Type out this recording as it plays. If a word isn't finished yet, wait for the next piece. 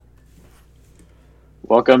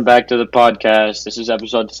Welcome back to the podcast. This is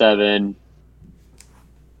episode 7.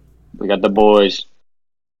 We got the boys.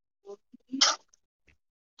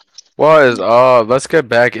 What is up? Let's get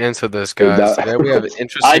back into this, guys. Today we have I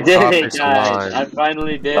interesting did it, topics guys. I aligned.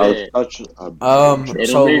 finally did That was it. such It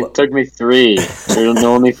So only took me 3. There were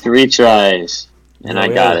only 3 tries, and Yeah, I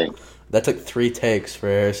we got had- it. that took 3 takes for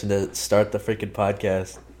Harrison to start the freaking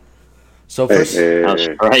podcast. So first, That was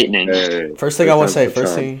frightening. first thing I want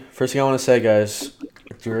to say, guys,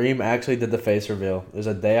 Dream actually did the face reveal. It was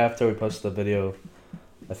a day after we posted the video,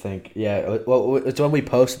 I think. Yeah, well, it's when we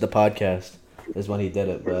posted the podcast is when he did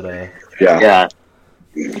it. But Yeah.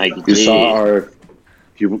 Like, You saw our.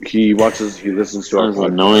 He listens to our That was podcast.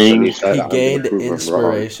 annoying. And he said, he "I'm gained gonna prove him wrong."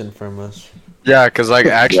 inspiration from us. Yeah, because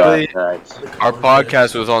actually, Guys. our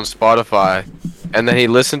podcast was on Spotify, and then he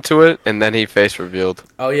listened to it, and then he face revealed.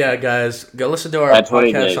 Oh yeah, guys, go listen to our That's what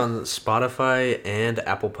he podcast did. on Spotify and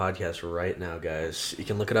Apple Podcasts right now, guys. You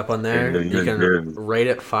can look it up on there. Yeah, You can yeah. rate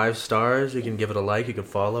it 5 stars. You can give it a like. You can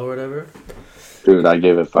follow or whatever. Dude, I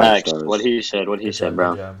gave it 5 Facts. stars. What he said, Good job, bro.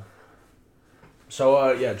 good job.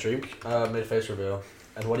 So yeah, Dream made a face reveal.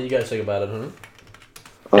 And what do you guys think about it, huh?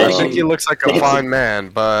 I Uh, think he looks like a fine man,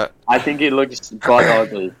 but I think he looks butt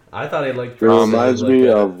ugly. I thought he looked. It reminds me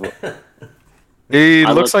of. he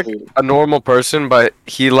I looks look- like a normal person, but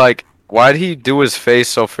why'd he do his face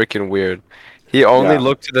so freaking weird? He only Yeah.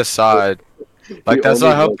 looked to the side. Like, He that's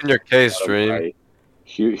only not helping your case, bottom Dream. right.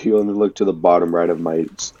 He only looked to the bottom right of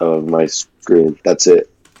my screen. That's it.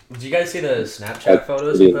 Did you guys see the Snapchat That's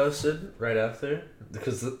photos he pretty- posted right after?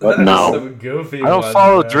 Because What? No. some goofy I don't ones,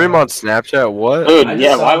 follow bro. Dream on Snapchat. What? Dude, I just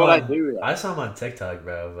yeah, saw why him would I on- do that? I saw him on TikTok,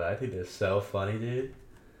 bro, but I think they're so funny, dude.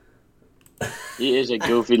 He is a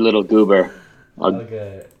goofy little goober.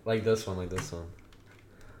 Okay, like this one.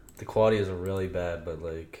 The quality is really bad, but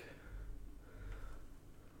like,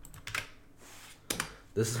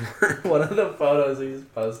 this is one of the photos he's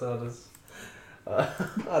posted on his,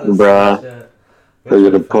 on his Bruh. Snapchat. Are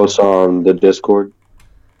you gonna post on the Discord?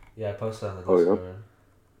 Yeah, I posted on the Oh, yeah? Discord.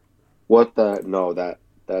 What the? No, that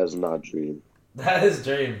is not Dream. That is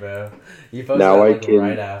Dream, bro. You posted Now that, I like, can-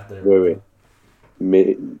 right after. wait, bro.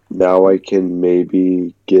 wait. Now I can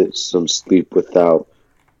maybe get some sleep without.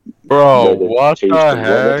 Bro, what the meditation. What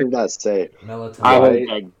heck? did that say? Melatonin. I Right. hate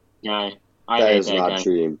that guy. I That hate is that not guy.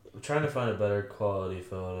 Dream. I'm trying to find a better quality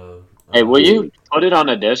photo. Hey, will you put it on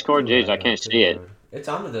the Discord? Jeez, I Good can't see it. lord. It's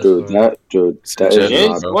on the Dude, Discord. that is Jeez,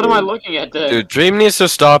 not. Jeez, what am I Dream. looking at there? Dude, Dream needs to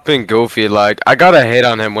stop being goofy. Like, I gotta hate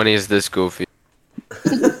on him when he's this goofy.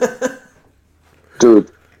 Dude,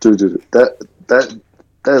 that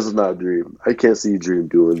is not Dream. I can't see Dream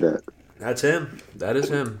doing that. That's him. That is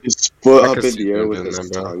him. His foot I up could in see the air him with doing his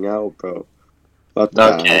that, bro. tongue out, bro. What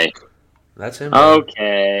the Okay. heck? That's him. bro.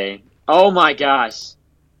 Okay. Oh my gosh.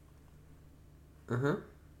 Uh-huh.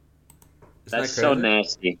 That's so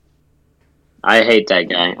nasty. I hate that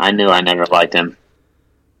guy. I knew I never liked him.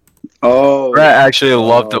 Oh, Brett actually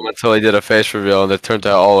loved him until he did a face reveal, and it turned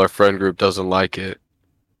out all our friend group doesn't like it.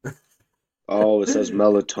 oh, it says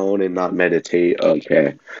melatonin, not meditate.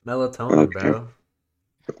 Okay, Melatonin, Okay. bro.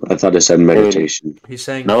 I thought it said meditation. He's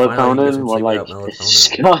saying finally he Melatonin? doesn't Well, sleep like, without melatonin.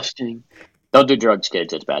 disgusting. Don't do drugs,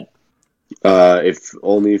 kids. It's bad. If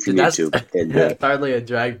only if you Dude, need to. And, that's hardly a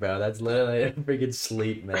drug, bro. That's literally a freaking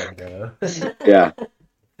sleep, man, bro. yeah,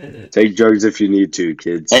 take drugs if you need to,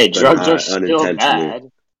 kids. Hey, but drugs not are still unintentionally.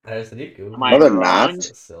 bad. Harrison, you goofy. Am I No, they're wrong? not.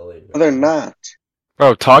 That's silly, bro. No, they're not.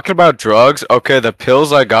 Bro, talking about drugs, okay, the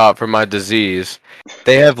pills I got for my disease,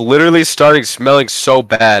 they have literally started smelling so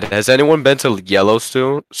bad. Has anyone been to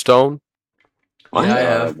Yellowstone? Yeah, I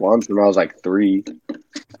have. Once when I was like 3.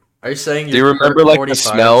 Are you saying Do you remember, like, the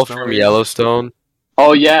smell from Yellowstone?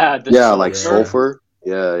 Oh, yeah. Yeah, like sulfur. sulfur.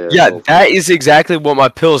 Yeah. Yeah, sulfur. that is exactly what my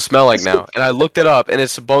pills smell like now. And I looked it up, and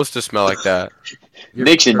it's supposed to smell like that.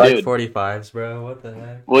 Nixon, like dude. 45s, bro. What the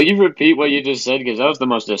heck? Will you repeat what you just said? Because that was the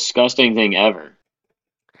most disgusting thing ever.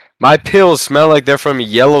 My pills smell like they're from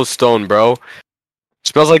Yellowstone, bro.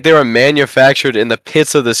 Smells like they were manufactured in the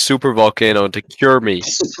pits of the super volcano to cure me.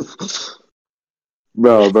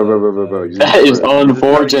 bro. You That is just gotta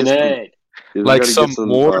unfortunate. You Like gotta some get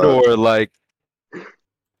Mordor, like,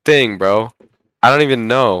 thing, bro. I don't even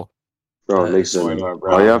know. Bro, That is Nixon, Mordor,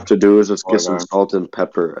 bro. all you have to do is just get some Mordor. salt and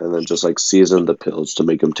pepper, and then just like season the pills to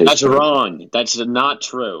make them taste. That's better. wrong. That's not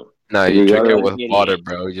true. No, You you drink gotta- it with Idiot. water,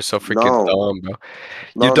 bro. You're so freaking No. dumb, bro.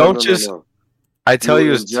 No, You no, don't no, just- No. I tell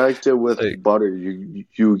you, inject it with like- butter.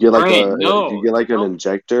 You get like Grant, no. you get like an No.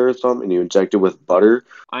 injector or something, and you inject it with butter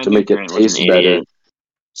I to knew make it Grant was an taste better. idiot.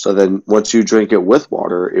 So then, once you drink it with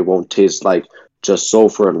water, it won't taste like just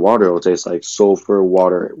sulfur and water. It'll taste like sulfur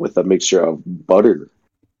water with a mixture of butter.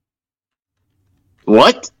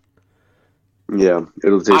 What? Yeah,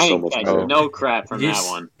 it'll taste I so ain't much catching better. no crap from Did you that s-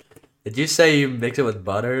 one. Did you say you mix it with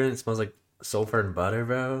butter and it smells like sulfur and butter,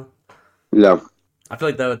 bro? Yeah. I feel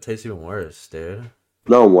like that would taste even worse, dude.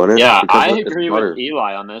 No, wouldn't. Yeah, Because I it's agree with butter.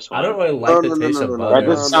 Eli on this I don't one. really like the taste of butter. That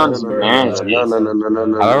just sounds nasty. No, I don't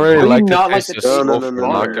really How do you like the not like taste the of taste of sulfur. I'm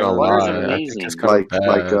not butter? gonna Butter's lie. I think it's amazing. kind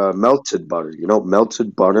of bad. Melted butter. You know,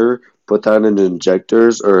 melted butter. Put that in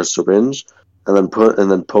injectors or a syringe, and then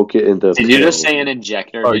poke it into a Did you pill. just say an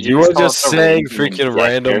injector? Oh, Did you just are call just a saying syringe an freaking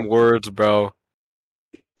injector? random words, bro.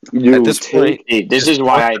 You At this point, See, this just is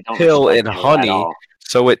why put I the don't pill respect in you at honey all.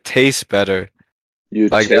 so it tastes better. you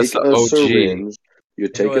Like that's take the a OG. syringe. You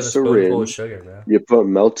Take take away a the spoonful of syringe. sugar, bro. You put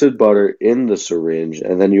melted butter in the syringe,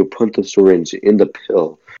 and then you put the syringe in the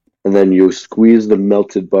pill, and then you squeeze the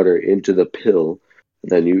melted butter into the pill,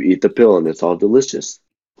 and then you eat the pill, and it's all delicious.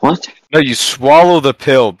 What? No, you swallow the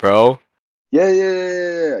pill, bro.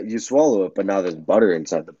 Yeah. You swallow it, but now there's butter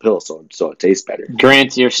inside the pill, so it tastes better.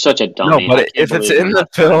 Grant, you're such a No, dummy. I but can't if it's believe you're in the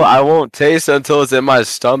not pill, trying I it. won't taste it until it's in my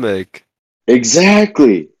stomach.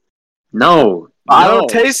 Exactly. No. I don't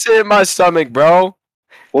taste it in my stomach, bro.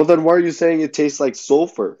 Well, then why are you saying it tastes like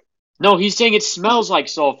sulfur? No, he's saying it smells like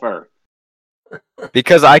sulfur.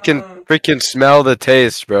 Because I can freaking smell the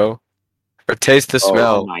taste, bro. Or taste the Oh. Oh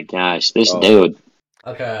smell. my gosh, this Oh. dude.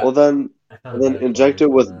 Okay. Well, then I found a better inject quality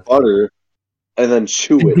it with from that. butter, and then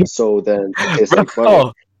chew it, so then it tastes like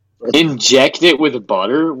butter. Bro, Inject it with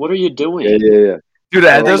butter? What are you doing? Yeah. dude,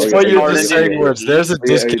 at Like this it's point, you're hard just to saying do. words. There's a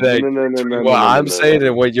Yeah, disconnect no. between what I'm saying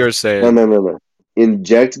and what you're saying. No.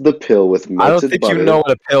 Inject the pill with I don't melted think butter, you know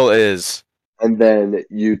what a pill is. and then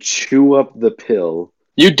you chew up the pill.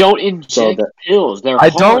 You don't inject pills. They're I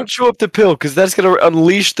hard. don't chew up the pill because that's gonna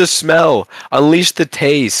unleash the smell, unleash the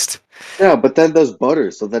taste. Yeah, but then there's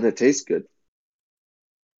butter, so then it tastes good.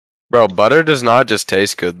 Bro, butter does not just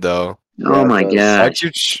taste good though. Oh Yeah, my it does.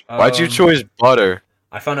 gosh. Why'd you choose butter?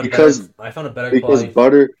 I found a Because- better Because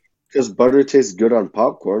quality. butter tastes good on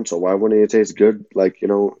popcorn, so why wouldn't it taste good, like,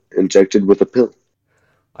 injected with a pill?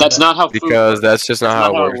 That's not how food Because works. that's just not That's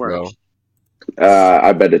how not it works, bro.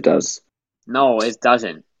 I bet it does. No, it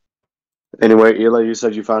doesn't. Anyway, Eli, you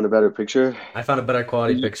said you found a better picture. I found a better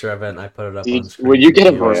quality picture of it, and I put it up Did- on screen. would you for get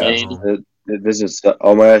a viewers at mermaid? home. This is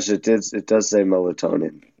oh my gosh! It does say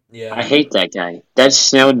melatonin. Yeah. I hate that guy. That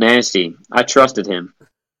smelled nasty. I trusted him.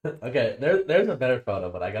 Okay, there's a better photo,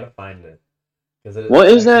 but I gotta find it. 'Cause it What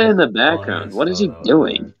is that actually in the the background? funniest What is he photo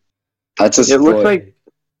doing? ever. That's his It looks foot. like- It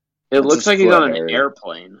That's looks his like he's foot, on an Harry.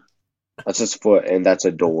 airplane. That's his foot, and that's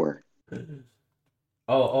a door.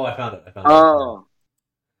 Oh, I found it. Oh,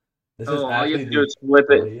 This is all you actually have to do the is flip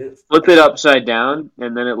it. funniest. Flip it upside down,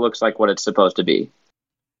 and then it looks like what it's supposed to be.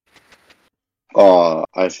 Oh,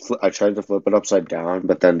 I tried to flip it upside down,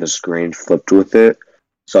 but then the screen flipped with it,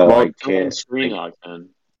 so Well, I don't can't. screen lock then.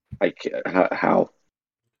 I can't. How?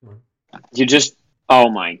 You just. Oh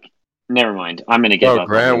my. Never mind. I'm gonna give Bro, up.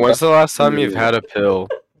 Grant, when's the last time you've had a pill?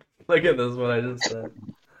 Look at this one I just said.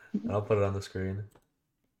 I'll put it on the screen.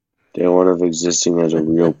 Day one of existing as a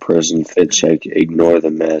real person. Fit check. Ignore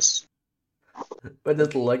the mess. But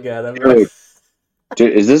just look at him.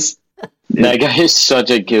 Dude, is this That guy is such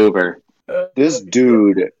a goober. this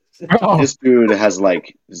dude? This dude has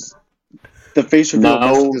like the face reveal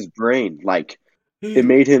messed with his brain. Like it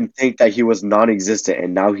made him think that he was non-existent,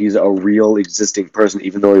 and now he's a real existing person,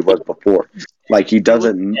 even though he was before. Like he He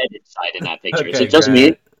doesn't. was dead inside in that picture. Is Okay, it just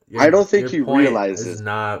Grant, me? I don't think your he point realizes. is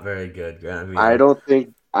not very good, Grant. I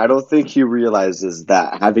don't think he realizes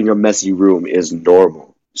that having a messy room is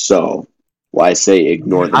normal. So why say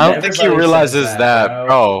ignore the I mess? don't think he Everybody realizes says that, that,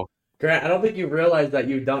 bro. Grant, I don't think you realize that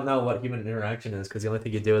you don't know what human interaction is because the only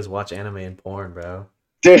thing you do is watch anime and porn, bro.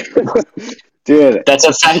 Dude, That's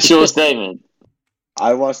a factual statement.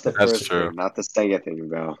 I watched the That's first true. thing, not the second thing,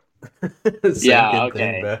 bro. Yeah, Second thing,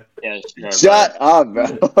 okay. bro. Yeah, sure, Shut up, bro.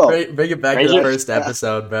 Bring it back to Raise the your- first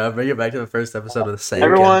episode, bro. Bring it back to the first episode of the same.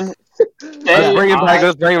 Everyone, Let's bring it back.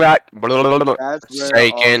 Let's bring it back. That's where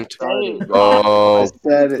Second. it all started. Oh, I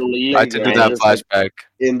said Believe I did Grant. that just like- flashback.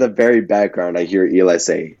 in the very background, I hear Eli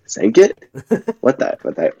say, "Sank it." What that?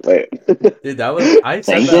 Wait. Dude, that was I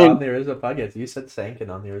said that Sankin? on the original podcast. You said Sankin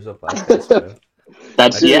on the original podcast, bro.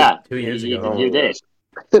 That's I did yeah. 2 years you, ago. You did,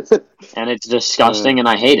 and it's disgusting, and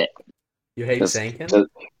I hate it. You hate Just- Sankin? just-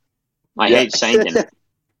 I Yeah. hate Sankin.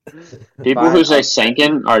 People Fine, who say I'll-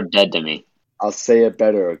 Sankin are dead to me. I'll say it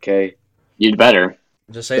better, okay? You'd better.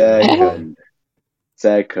 Just say it.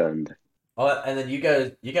 Second. Oh, and then you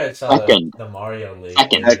guys saw Second. the Mario League.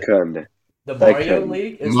 Second. Second. The Mario Second.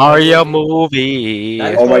 League is Mario probably- movie.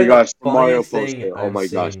 that is Oh my probably the gosh, Mario funniest thing poster. Oh I've my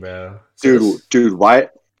seen, gosh. bro. So this- Dude,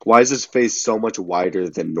 Why is his face so much wider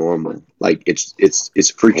than normal? Like it's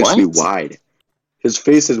freakishly What? wide. His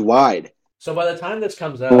face is wide. So by the time this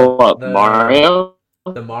comes out, What, Mario?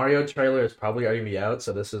 the Mario trailer is probably already gonna be out,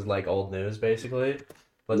 so this is like old news basically.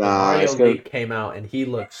 But the Nah, Mario it's gonna. leak came out, and he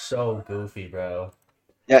looks so goofy, bro.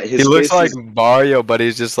 Yeah, He his looks face like is Mario, but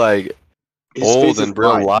he's just like his old face is in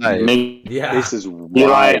real wide. life. Me- Yeah, Face is Eli,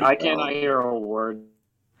 wide. I bro. cannot hear a word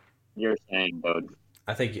you're saying, dude.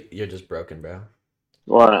 I think you're just broken, bro.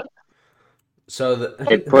 What? So the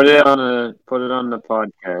Hey, put it on the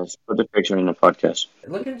podcast. Put the picture in the podcast.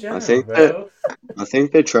 look in I general, think bro. I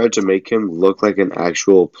think they tried to make him look like an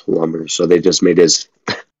actual plumber, so they just made his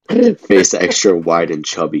face extra wide and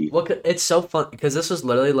chubby. Look, it's so fun because this was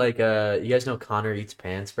literally like you guys know Connor Eats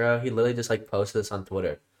Pants, bro. He literally just like posted this on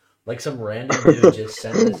Twitter. Like some random dude just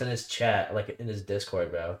sent this in his chat, like in his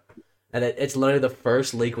Discord, bro. And it's literally the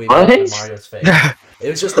first leak we've got in What? Mario's face. It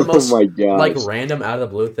was just the Oh most my gosh. like random out of the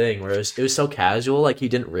blue thing where it was so casual, like you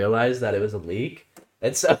didn't realize that it was a leak.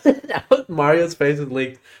 And so now Mario's face was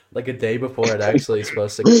leaked like a day before it actually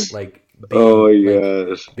supposed to like be Oh my like,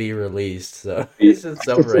 gosh. be released. So it's just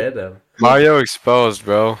so random. Mario exposed,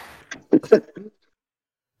 bro.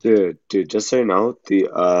 Dude, just so you know,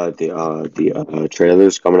 the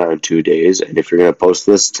trailer's coming out in 2 days, and if you're gonna post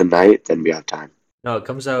this tonight, then we have time. No, it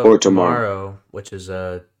comes out Or tomorrow. tomorrow, which is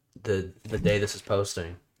the day this is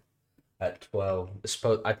posting at 12.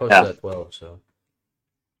 I posted Yeah. at 12, so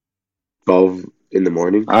 12 in the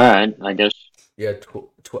morning. All right, I guess. yeah,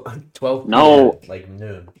 12 No. PM, like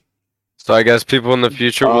noon. So I guess people in the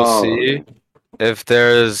future will Oh. see if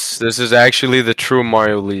this is actually the true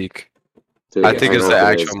Mario leak. Dude, I think it's know the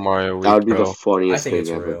it is. actual Mario That would leak, be bro. the I funniest think thing it's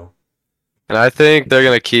ever. real. And I think they're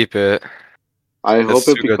gonna keep it. I It's hope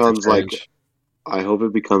too it good to becomes like change.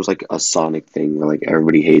 a Sonic thing where like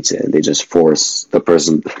everybody hates it and they just force the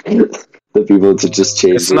people to just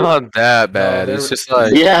change It's it. not that bad. they're- It's just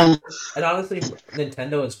like Yeah. And honestly,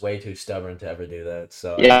 Nintendo is way too stubborn to ever do that,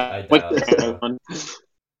 so Yeah. I With doubt it. the So. one.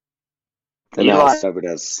 They're not Eli- as stubborn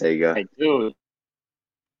as Sega. Hey, dude.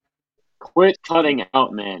 Quit cutting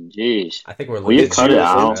out, man. Jeez. I think we're Will you losing cut it Harrison,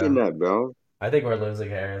 out? bro. Internet, bro. I think we're losing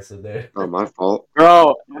Harrison, dude. Not my fault.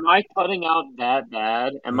 Bro, am I cutting out that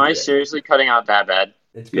bad? Am I Yeah. seriously cutting out that bad?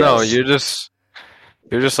 It's no, Yes.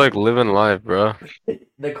 you're just like living life, bro.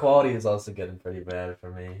 the quality is also getting pretty bad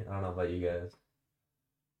for me. I don't know about you guys.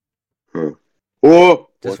 Whoa!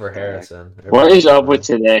 Just What for the Harrison. What is up with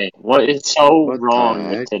today? What is so What the wrong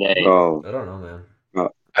heck? with today? Bro, I don't know, man.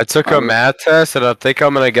 I took a math test and I think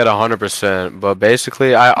I'm gonna get 100%. But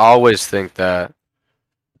basically, I always think that.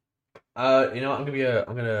 You know, I'm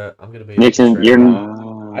gonna be. Nixon, straight you're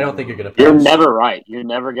up. I don't think you're gonna pass. You're never right. You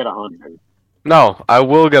never get 100. No, I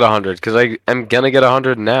will get 100 because I am gonna get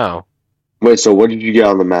 100 now. wait, so what did you get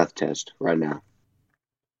on the math test right now?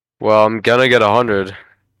 Well, I'm gonna get 100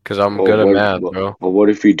 because I'm Well, good at what, math, what- bro. Well, what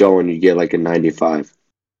if you don't and you get like a 95?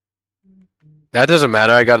 That doesn't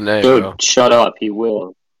matter. I got an A, bro. Dude, shut up. He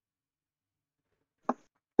will.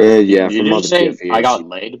 Yeah, Did from you all just the say PFAs. I got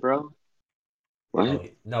laid, bro? What?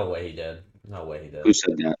 No way he did. No way he did. Who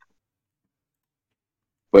said that?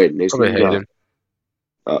 Wait, Nathan Probably got. Hayden.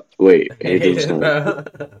 Wait, Hayden's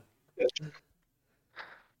not. bro.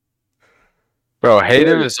 Bro,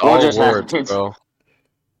 Hayden is What all just words, happened? bro.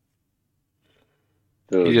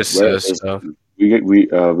 Dude, He just where says is- stuff.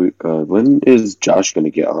 when is Josh gonna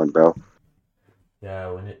get on, bro?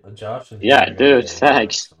 Yeah, Josh. And Yeah, Hayden are dude, gonna get on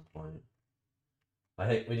facts. at some point. I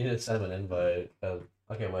think we need to send him an invite.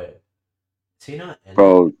 Okay, wait. Is he not in?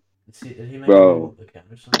 Bro, Did he make bro. a new account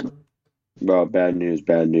or something? bro, bad news,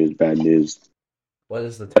 bad news, bad news. What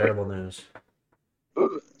is the terrible news?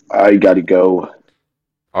 I gotta go.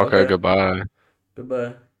 Okay, Okay. goodbye.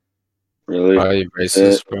 Goodbye. Really? Bye, you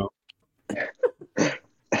racist, bro.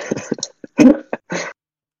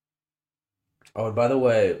 Oh, and by the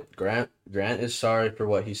way, Grant is sorry for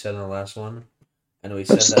what he said in the last one, and we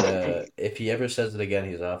said that if he ever says it again,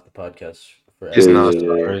 he's off the podcast forever. He's not Yeah.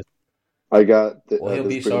 sorry. I got. Well, he'll this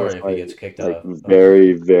be is pretty much sorry if my, he gets kicked like, off.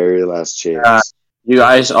 very, very last chance. You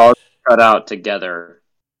guys all cut out together,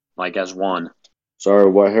 like as one. Sorry,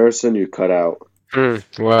 what Harrison? You cut out.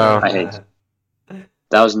 Wow. I hate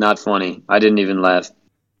That was not funny. I didn't even laugh.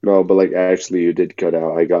 No, but like actually, you did cut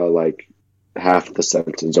out. I got like half the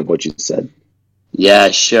sentence of what you said. Yeah,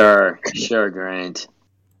 sure, Grant.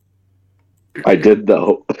 I did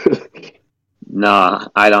though. Nah,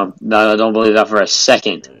 I don't believe that for a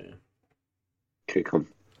second. Kick him.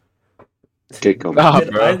 Kick him. Nah,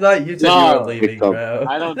 Dude, bro. I thought you said No. you were leaving, Pick up. bro.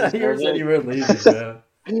 I don't you deserve said it. you were leaving, bro.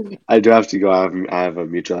 I do have to go. I have a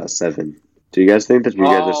mutual at 7. Do you guys think that you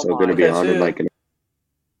guys are Oh still going to my be God. on in like an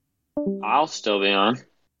I'll still be on.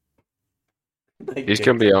 He's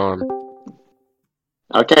gonna be on.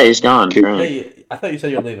 Okay, he's gone. Hey, I thought you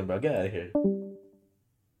said you were leaving, bro. Get out of here.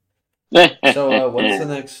 So, what's the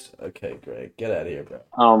next? Okay, great. Get out of here, bro.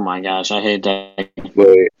 Oh my gosh, I hate that.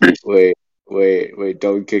 Wait!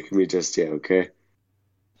 Don't kick me just yet, okay?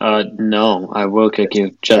 No, I will kick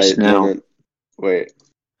you just now. No. Wait.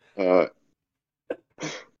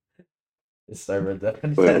 Server down.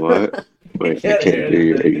 Wait, what? Wait, I can't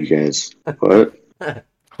hear you guys. What?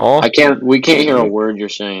 Oh, We can't hear a word you're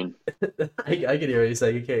saying. I can hear what you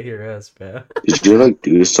say. You can't hear us, bro. Did you like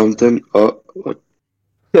do something? Oh, what?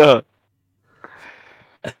 yeah.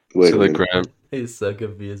 Wait. So the gram. He's so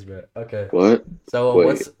confused, bro. Okay. What? So,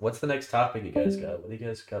 Wait. what's the next topic you guys got? What do you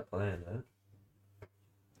guys got planned, huh?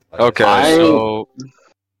 Okay, so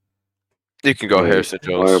you can go, Harrison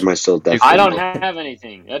Why Jones. am I still deaf? I don't have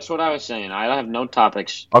anything. That's what I was saying. I have no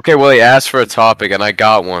topics. Okay, well, he asked for a topic, and I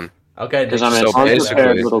got one. Okay, Because I'm an So unprepared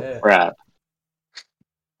basically- little crap.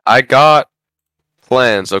 I got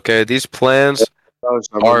plans, okay? These plans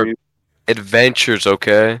are adventures,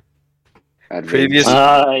 okay? Previous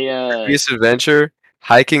adventure,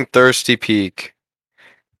 hiking Thirsty Peak.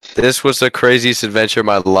 This was the craziest adventure of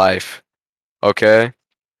my life, okay?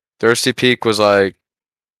 Thirsty Peak was like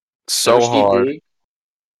so Thirsty hard. Peak?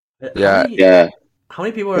 Yeah. How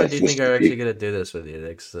many people do you think are actually gonna do this with you,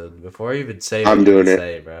 Nixon? Before you even say I'm what doing you it.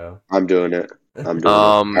 say, bro. I'm doing it. Grant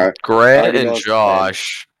already know and it's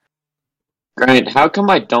Josh. Grant, how come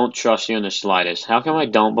I don't trust you in the slightest? How come I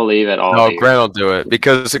don't believe at all? No, that Grant will do it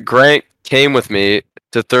because Grant came with me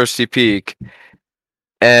to Thirsty Peak,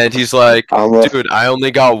 and he's like, "Dude, I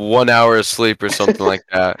only got 1 hour of sleep or something like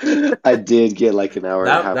that." I did get like an hour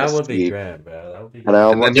and a half That of would be sleep. grand, bro. That would be And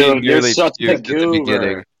I grand. And then he Dude, you're nearly such a puked at the goober.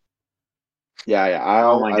 beginning. Yeah.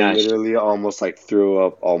 Oh my I gosh. literally almost like threw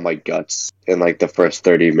up all my guts in like the first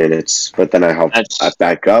 30 minutes, but then I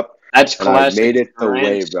back up. That's And I classic. made it the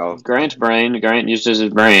way, bro. Grant uses his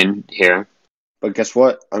brain here. But guess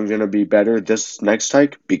what? I'm gonna be better this next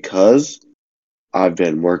hike because I've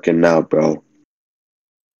been working out, bro.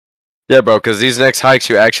 Yeah, bro, because these next hikes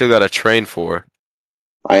you actually got to train for.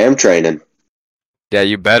 I am training. Yeah,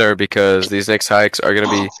 you better because these next hikes are gonna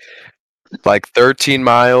be like 13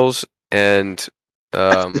 miles and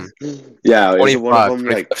Yeah, isn't one of 25 them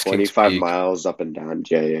like Kings 25 Peak. miles up and down?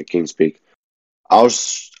 Yeah, Kings Peak. I'll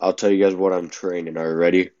tell you guys what I'm training. Are you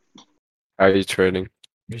ready? How are you training?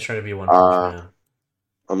 You're trying to be One Punch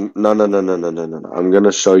Man. No. I'm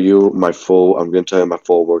gonna show you my full. I'm gonna tell you my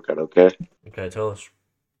full workout. Okay. Okay, tell us.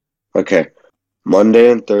 Okay. Monday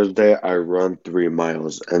and Thursday I run 3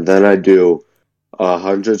 miles, and then I do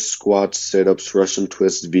 100 squats, sit-ups, Russian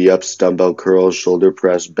twists, V-ups, dumbbell curls, shoulder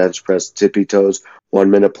press, bench press, tippy toes, 1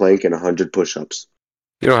 minute plank, and 100 push-ups.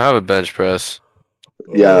 You don't have a bench press.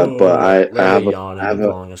 Yeah, but I have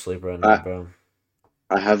falling asleep right now, bro.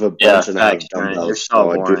 I have a bench and I have dumbbells. You're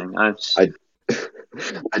so boring.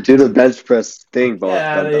 I do the bench press thing, but with Get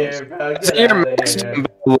out of dumbbells. here, bro. So Get your out of max here.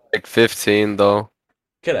 is like 15 though.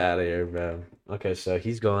 Get out of here, bro. Okay, so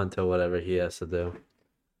he's going to whatever he has to do.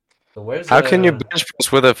 So where's How can you bench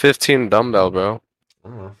press with a 15 dumbbell, bro? I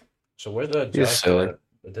don't know. So where's the You're Josh? silly.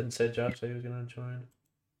 It didn't say Josh that he was gonna join.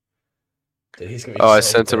 Dude, he's gonna be I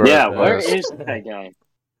so sent him a pissed, Yeah, bro. where is that guy?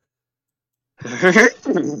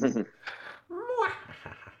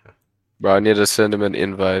 Bro, I need to send him an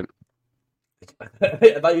invite.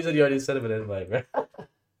 I thought you said you already sent him an invite, bro.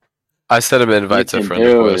 I sent him an invite to friend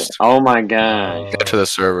Dude, request oh my god. to the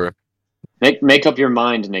server. Make up your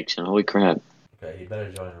mind, Nixon. Holy crap. Okay, he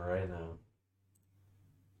better join right now.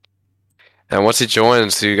 And once he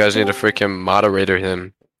joins, you guys need to freaking moderator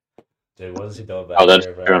him. Dude, what is he doing back Oh, that's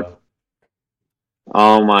here, bro? true.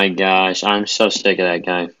 Oh my gosh, I'm so sick of that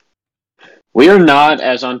guy. We are not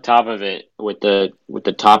as on top of it with the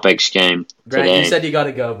topics game Grant, today. you said you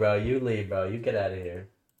gotta go, bro. You leave, bro. You get out of here.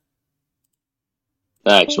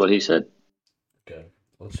 That's what he said. Okay,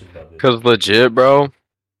 let's just go. Cause legit, bro,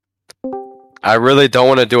 I really don't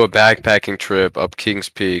want to do a backpacking trip up Kings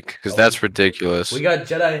Peak because that's ridiculous. We got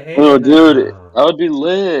Jedi Hand. Oh, dude, that would be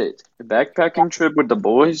lit. A backpacking trip with the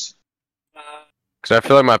boys. Because I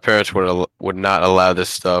feel like my parents would not allow this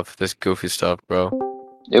stuff, this goofy stuff, bro.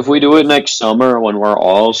 If we do it next summer when we're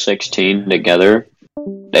all 16 together,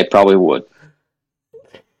 they probably would.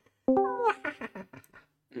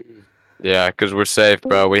 Yeah, because we're safe,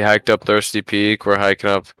 bro. We hiked up Thirsty Peak. We're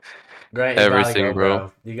hiking up Grant, you everything, gotta go,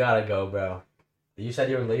 bro. You gotta go, bro. You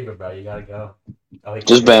said you were leaving, bro. You gotta go. Oh,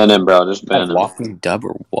 Just ban him, bro. Just ban him. Walking dub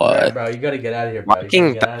or Yeah, what? bro, you gotta get out of here, bro.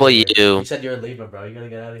 Walking W. You said you were leaving, bro. You gotta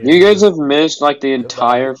get out of here. You guys have missed like the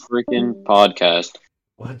entire freaking podcast.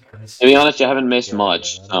 What? To be honest, you haven't missed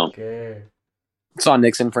much. I So don't care. It's on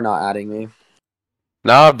Nixon for not adding me.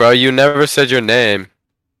 Nah, bro, you never said your name.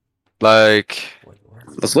 Like,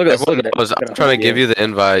 Let's look at. everyone knows I'm trying to give you the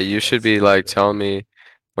invite. You should be like telling me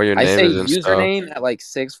what your I name say is and stuff. username at like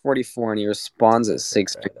 6:44 and he responds at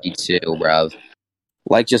 6:52, bruv.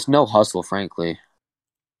 Like, just no hustle, frankly.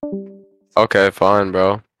 Okay, fine,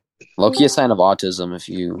 bro. Low-key a sign of autism if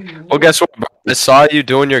you... Well, guess what, bro? I saw you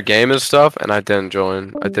doing your game and stuff, and I didn't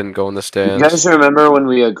join. I didn't go in the You stands. guys remember when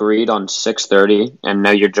we agreed on 6:30, and now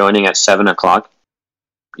you're joining at 7:00?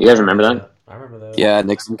 You guys remember that? I remember that. Yeah,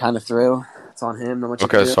 Nixon kind of threw. It's on him. Not much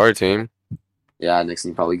Okay, sorry, team. Yeah,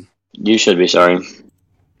 Nixon probably... You should be sorry.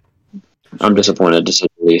 I'm disappointed, to say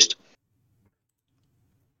the least.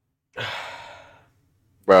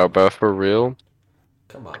 Bro, for real?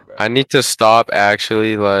 Come on, bro. I need to stop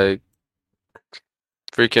actually, like,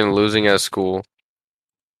 freaking losing at school.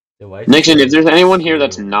 Nixon, if there's anyone here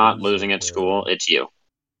that's not losing at school, it's you.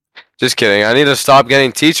 Just kidding. I need to stop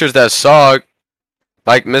getting teachers that suck.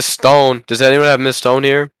 Like Miss Stone. Does anyone have Miss Stone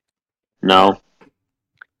here? No.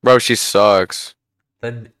 Bro, she sucks.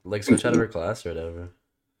 Then, like, switch out of her class or whatever.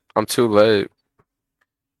 I'm too late.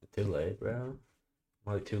 Too late, bro.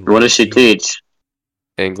 Like, too late. What does she teach?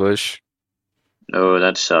 English. Oh,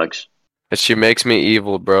 that sucks. And she makes me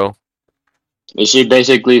evil, bro. Is she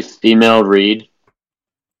basically female Reed?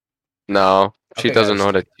 No. She Okay, doesn't guys. know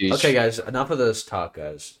how to teach. Okay, guys, enough of this talk,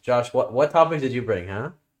 guys. Josh, what topics did you bring, huh?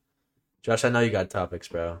 Josh, I know you got topics,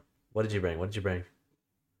 bro. What did you bring?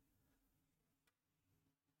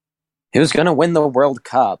 He was gonna win the World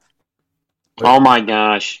Cup. Oh my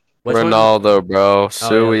gosh. Which one? Ronaldo, bro. Oh,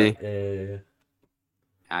 Suey. yeah.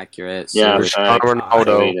 Accurate. Yeah, Cristiano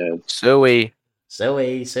Ronaldo. Suey.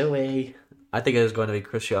 Suey. I think it is going to be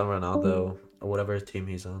Cristiano Ronaldo or whatever team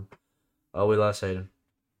he's on. Oh, we lost Hayden.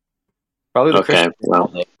 Probably the Okay,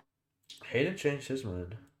 well. Hayden changed his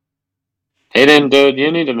mind. Hayden, dude,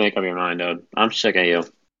 you need to make up your mind, dude. I'm sick of you.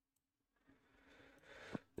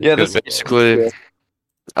 Yeah, Because basically,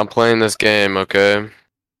 I'm playing this game, okay?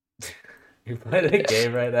 You're playing a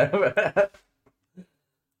game right now.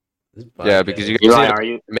 Yeah, because you guys Eli, need are to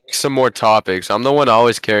you? make some more topics. I'm the one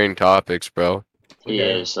always carrying topics, bro. He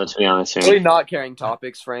is, let's be honest Really here. not carrying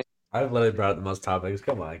topics, Frank. I've literally brought up the most topics.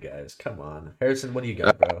 Come on, guys. Come on. Harrison, what do you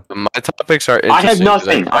got, bro? My topics are I have interesting. 'cause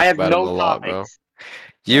nothing. talk I have about them no a lot, bro. topics.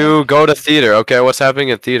 You go to theater, okay? What's happening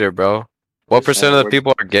in theater, bro? What percent of the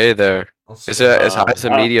people are gay there? Is it as high as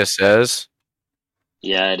the media says?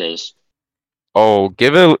 Yeah, it is. Oh,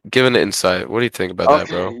 give an insight. What do you think about that,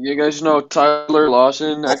 bro? You guys know Tyler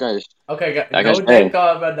Lawson? That guy's... Okay, That no guy's name gay.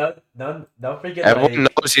 call, but no freaking. Everyone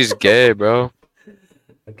like... knows he's gay, bro.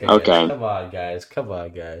 Okay. Okay. Guys, come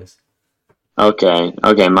on, guys.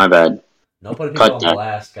 Okay, my bad. No putting people Cut on that.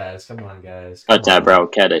 blast, guys. Come on, guys. Cut that, bro.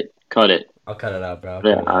 Cut it. I'll cut it out, bro.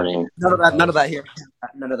 Get it out of here. None of that here.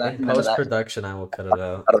 None of that. In None of that. post-production, I will cut it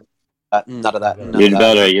out. None of that. None You'd of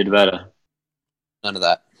that. better, you'd better. None of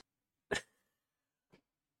that.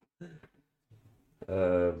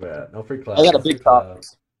 Bro, no free class. I got a big topic.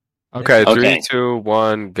 Okay, Okay. 3, 2,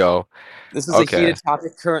 1, go. This is Okay. a heated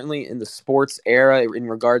topic currently in the sports era in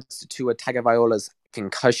regards to Tua Tagovailoa's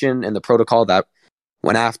concussion and the protocol that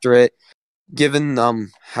went after it. Given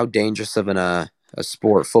how dangerous of a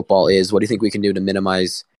sport football is, what do you think we can do to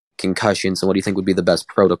minimize concussions, and what do you think would be the best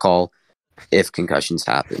protocol if concussions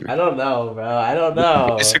happen? I don't know, bro. I don't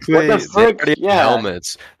know. Basically, What the they frick? already have Yeah.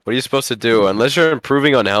 helmets. What are you supposed to do? Unless you're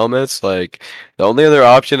improving on helmets, like, the only other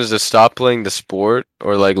option is to stop playing the sport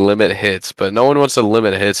or, like, limit hits. But no one wants to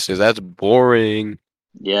limit hits because that's boring.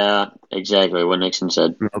 Yeah, exactly what Nixon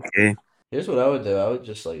said. Okay. Here's what I would do. I would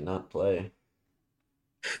just like not play.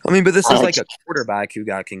 I mean, but this is like a quarterback who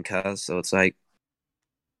got concussed, so it's like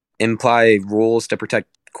imply rules to protect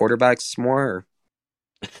quarterbacks more.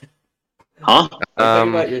 Huh? Think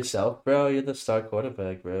about yourself, bro. You're the star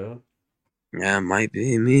quarterback, bro. Yeah, it might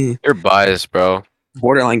be me. You're biased, bro.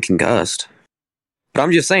 Borderline concussed. But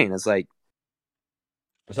I'm just saying, it's like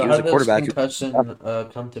So He how was a did quarterback this who-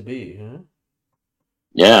 concussion come to be? Huh?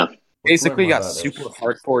 Yeah. basically more got about super this.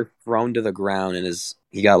 hardcore thrown to the ground and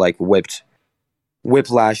he got like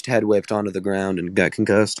whiplashed, head whipped onto the ground and got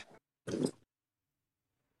concussed.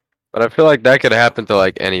 But I feel like that could happen to,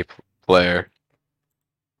 like, any player.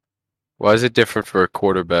 Why is it different for a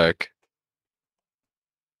quarterback?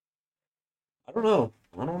 I don't know,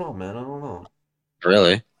 man. I don't know.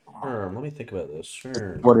 Really? Let me think about this.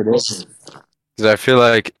 Sure. What it is? Because I feel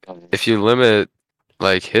like if you limit,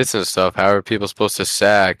 like, hits and stuff, how are people supposed to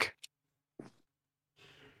sack?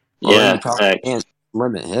 Well, then Yeah, you probably facts. can't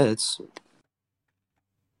limit hits.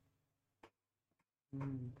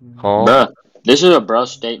 Huh? Bruh, this is a bruh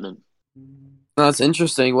statement. No, that's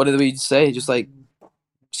interesting. What did we say? Just like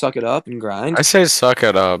suck it up and grind. I say suck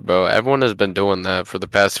it up, bro. Everyone has been doing that for the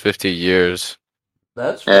past 50 years.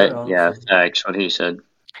 That's fair, Yeah, honestly. thanks. What he said.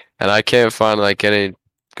 And I can't find like any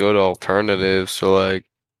good alternatives to like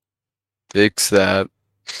fix that.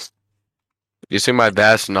 You see my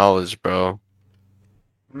vast knowledge, bro.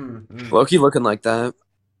 Loki looking like that.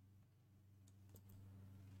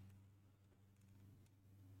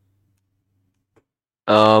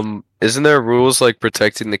 Isn't there rules like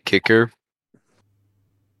protecting the kicker?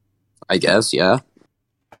 I guess, yeah.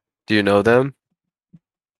 Do you know them?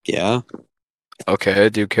 Yeah. Okay,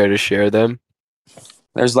 do you care to share them?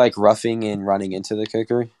 There's like roughing and running into the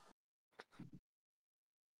kicker.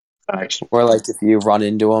 Thanks. Or like if you run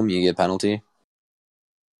into him, you get a penalty.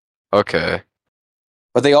 Okay.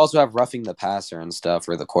 But they also have roughing the passer and stuff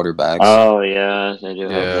or the quarterbacks. Oh yeah, they do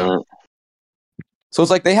have Yeah. that. So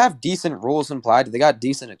it's like they have decent rules implied. They got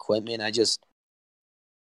decent equipment. I just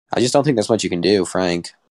don't think that's what you can do,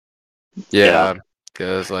 Frank. Yeah,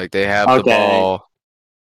 because like they have the Okay. ball,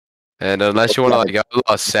 and unless you want to like get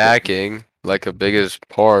a sacking, like the biggest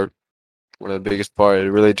part, one of the biggest part,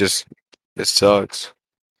 it really just it sucks.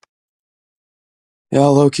 Yeah,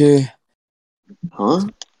 Loki. Huh?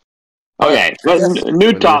 Okay, I guess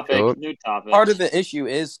new When topic. you New topic. part of the issue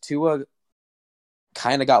is Tua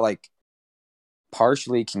kind of got like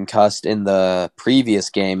partially concussed in the previous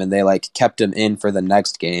game, and they like kept him in for the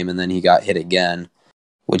next game, and then he got hit again,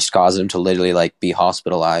 which caused him to literally like be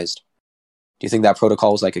hospitalized. Do you think that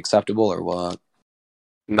protocol was like acceptable or what?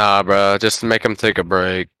 Nah, bro, just make him take a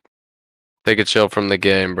break, take a chill from the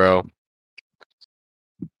game, bro.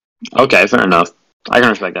 Okay, fair enough. I can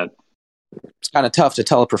respect that. It's kind of tough to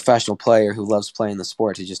tell a professional player who loves playing the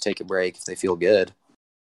sport to just take a break if they feel good.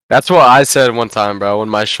 That's what I said one time, bro, when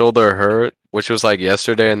my shoulder hurt, which was like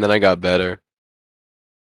yesterday, and then I got better.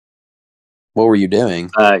 What were you doing?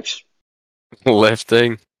 Thanks.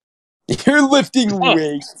 Lifting. You're lifting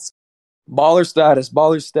weights. Baller status,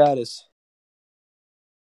 baller status.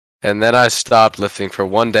 And then I stopped lifting for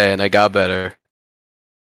one day, and I got better.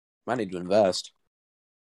 I need to invest.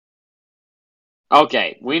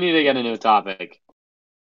 Okay, we need to get a new topic.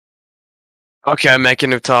 Okay, make a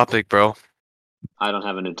new topic, bro. I don't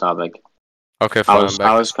have a new topic. Okay, I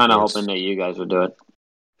fine. was kind of hoping that you guys would do it.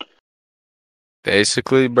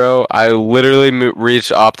 Basically, bro, I literally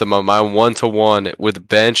reached optimum. I'm 1-to-1 with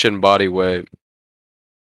bench and body weight,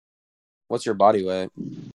 What's your body weight?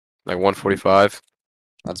 like 145.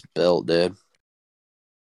 That's built, dude.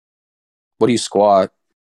 What do you squat?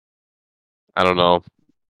 I don't know.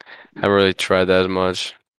 Haven't really tried that as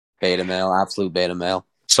much. Beta male, absolute beta male.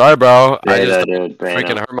 Sorry, bro. I Beta, just dude, freaking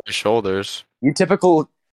beta. hurt my shoulders. You typical.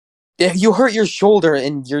 If you hurt your shoulder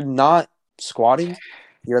and you're not squatting,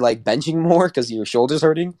 you're like benching more because your shoulder's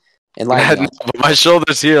hurting. And like, No, but my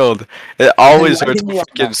shoulder's healed. It always Then hurts lighten to me up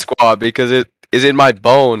freaking now. squat because it is in my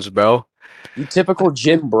bones, bro. you typical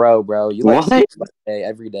gym bro. You like What?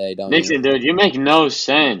 every day, don't Nixon, you? dude, you make no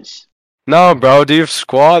sense. No, bro. Do you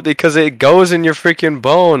squat because it goes in your freaking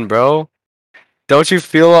bone, bro? Don't you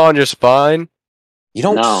feel it on your spine? You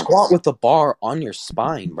don't No. squat with the bar on your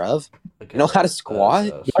spine, bruv. Okay, You know how to squat?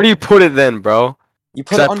 Where do you put it then, bro? You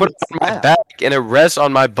put Because it I on put your it on my slap. back and it rests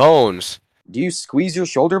on my bones. Do you squeeze your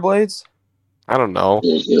shoulder blades? I don't know.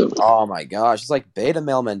 Oh my gosh, it's like beta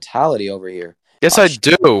male mentality over here. Yes, Oh, I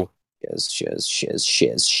do. Shiz.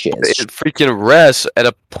 It freaking rests at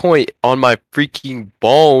a point on my freaking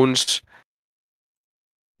bones.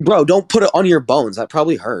 Bro, don't put it on your bones. That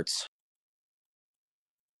probably hurts.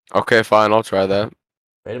 Okay, fine. I'll try that.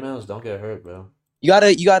 Beta males don't get hurt, bro. You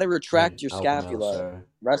gotta retract your Alpha males, scapula. sorry.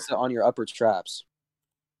 Rest it on your upper traps.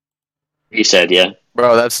 He said, yeah.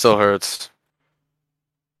 Bro, that still hurts.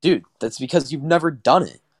 Dude, that's because you've never done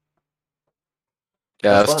it.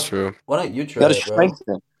 Yeah, That's that's true. Why don't you You try gotta it, bro?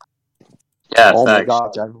 strengthen it. Yeah, Oh my thanks.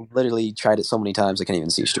 gosh, I've literally tried it so many times I can't even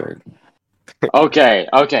see straight. Okay,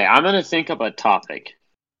 I'm gonna think up a topic.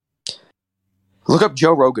 Look up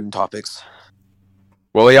Joe Rogan topics.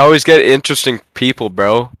 Well, we always get interesting people,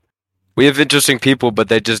 bro. We have interesting people, but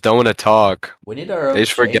they just don't want to talk. We need our own They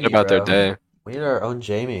just forget Jamie, about their bro. day. We need our own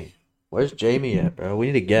Jamie. Where's Jamie at, bro? We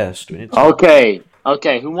need a guest. We need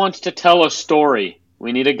Okay, who wants to tell a story?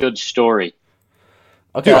 We need a good story.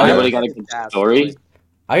 Okay, Dude, Anybody got a good story?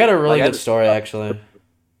 I got a really Like, good story actually.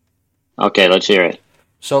 Okay, let's hear it.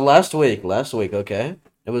 So last week, okay,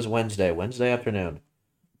 it was Wednesday afternoon.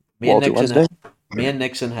 Me Wednesday? and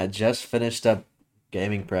Nixon had just finished up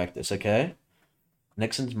gaming practice. Okay,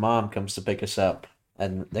 Nixon's mom comes to pick us up,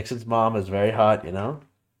 and Nixon's mom is very hot. You know,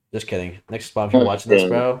 just kidding. Nixon's mom, if you're watching this,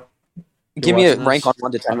 bro, Give me a watching rank this? on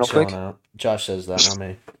 1 to 10 I'm real quick. chilling out. Josh says that, not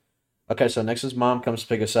me. Okay, so Nixon's mom comes to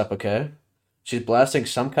pick us up. Okay, She's blasting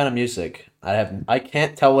some kind of music. I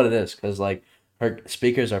can't tell what it is because like her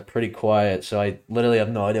speakers are pretty quiet, so I literally have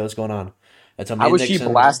no idea what's going on. And so me How and is she Nixon,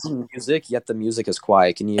 blasting music yet the music is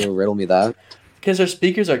quiet? Can you riddle me that? because her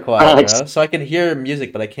speakers are quiet, bro. So I can hear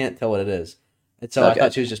music, but I can't tell what it is. And so I Okay.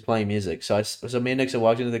 thought she was just playing music. So me and Nixon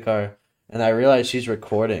walked into the car, and I realized she's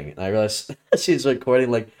recording. And I realized she's recording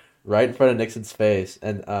like right in front of Nixon's face,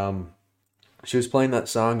 and she was playing that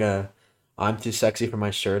song, "I'm Too Sexy for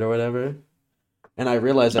My Shirt" or whatever. And I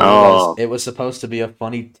realized it was supposed to be a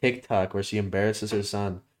funny TikTok where she embarrasses her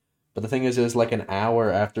son. But the thing is, it was like an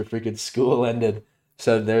hour after freaking school ended,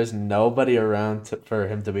 so there's nobody around for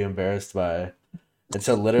him to be embarrassed by. And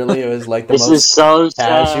so literally, it was like the This is most so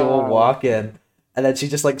casual sad. walk-in. And then she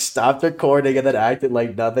just like stopped recording and then acted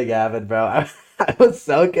like nothing happened, bro. I was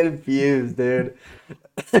so confused, dude.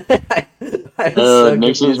 I was so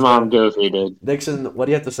Nixon's confused, mom bro. goofy, dude. Nixon, what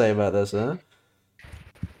do you have to say about this, huh?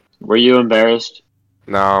 Were you embarrassed?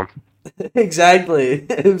 No, Exactly.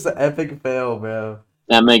 It was an epic fail, bro.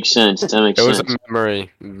 That makes sense. That makes it was a sense.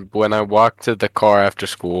 memory when I walked to the car after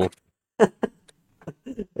school.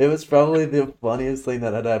 It was probably the funniest thing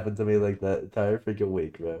that had happened to me like that entire freaking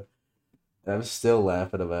week, bro. I'm still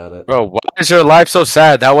laughing about it. Bro, why is your life so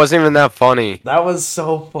sad? That wasn't even that funny. That was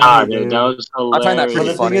so Ah, funny, dude, that dude. was I find that But pretty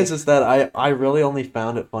hilarious. the thing funny. is that I really only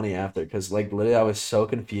found it funny after, because like literally I was so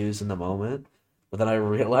confused in the moment, but then I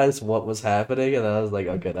realized what was happening, and I was like,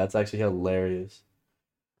 okay, that's actually hilarious.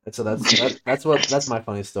 And so that's my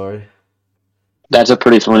funny story. That's a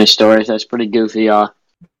pretty funny story. That's pretty goofy, y'all.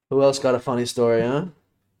 Who else got a funny story, huh?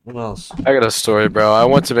 Who else? I got a story, bro. I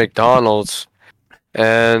went to McDonald's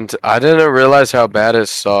and I didn't realize how bad it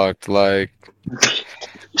sucked. Like,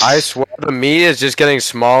 I swear the meat is just getting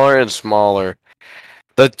smaller and smaller.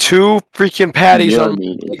 The two freaking patties Your on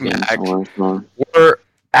meat is Big getting Mac smaller and smaller. were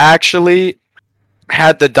actually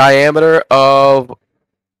had the diameter of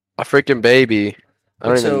a freaking baby. I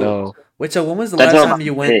don't Wait, even so know. when was the That's last how time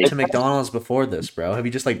you went big. to McDonald's before this, bro? Have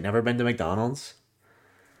you just like never been to McDonald's?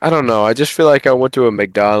 I don't know. I just feel like I went to a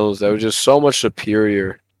McDonald's that was just so much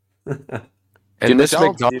superior. Dude, And this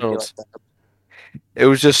McDonald's do be McDonald's, like that. it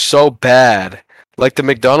was just so bad. Like the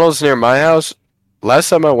McDonald's near my house, last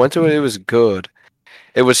time I went to it, it was good.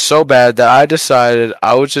 It was so bad that I decided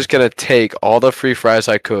I was just gonna take all the free fries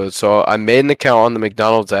I could. So I made an account on the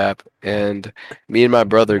McDonald's app, and me and my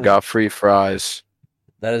brother got free fries.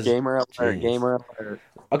 That is Gamer alert, jeez. gamer alert.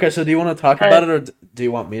 Okay, so do you want to talk about it, or do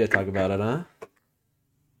you want me to talk about it, huh?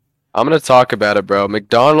 I'm gonna talk about it, bro.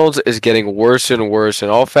 McDonald's is getting worse and worse, and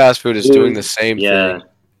all fast food is doing the same Yeah. thing.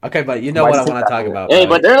 Okay, but you know Why'd what you I take want to that talk away? about, Hey, right?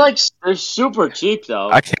 but they're super cheap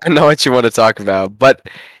though. I know what you want to talk about, but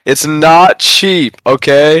it's not cheap,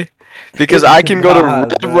 okay? Because I can go to Nah,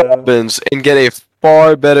 Red bro. Robin's and get a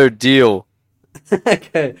far better deal.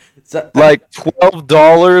 Okay, so Like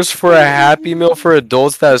 $12 for a Happy Meal for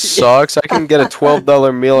adults, that sucks. I can get a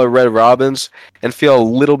 $12 meal at Red Robin's and feel a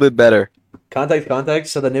little bit better.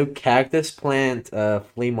 context. So the new cactus plant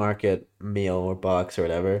flea market meal or box or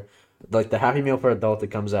whatever, like the Happy Meal for adult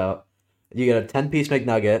that comes out, you get a 10-piece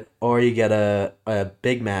McNugget, or you get a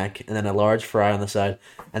Big Mac and then a large fry on the side,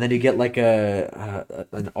 and then you get like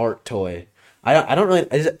an art toy. I don't really,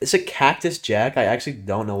 is it Cactus Jack? I actually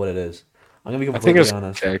don't know what it is. I'm gonna be I think completely it's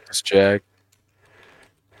honest. Cactus Jack.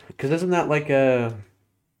 Because isn't that like a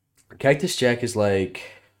Cactus Jack is like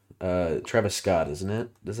Travis Scott, isn't it?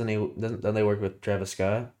 Doesn't they work with Travis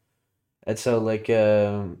Scott? And so like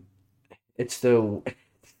it's the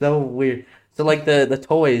it's so weird. So like the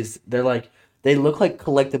toys, they look like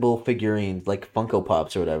collectible figurines, like Funko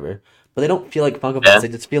Pops or whatever. But they don't feel like Funko Pops. Yeah. They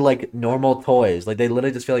just feel like normal toys. Like they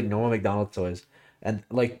literally just feel like normal McDonald's toys. And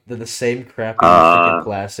like they're the same crappy freaking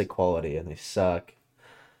plastic quality, and they suck.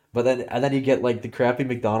 But then you get like the crappy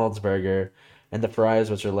McDonald's burger and the fries,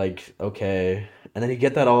 which are like okay, and then you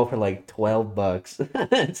get that all for like $12.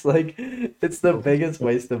 It's like it's the biggest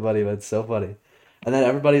waste of money, but it's so funny. And then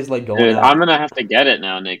everybody's like going Dude, out. I'm gonna have to get it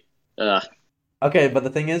now, Nick. Ugh. Okay, but the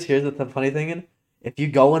thing is, here's the funny thing: if you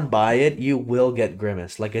go and buy it, you will get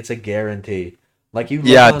Grimace. Like it's a guarantee. Like you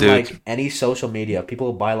look Yeah, on dude. like any social media, people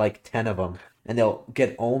will buy like 10 of them, and they'll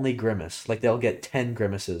get only Grimace. Like they'll get 10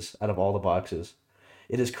 Grimaces out of all the boxes.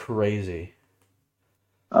 It is crazy.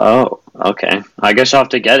 Oh, okay. I guess I'll have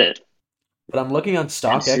to get it. But I'm looking on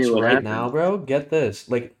see StockX what right happens. now, bro. Get this.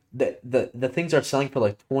 Like the things are selling for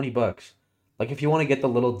like $20. Like if you want to get the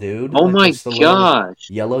little dude, Oh like my just the little gosh.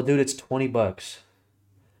 yellow dude, it's $20.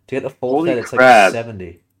 To get the full Holy set, it's like crap.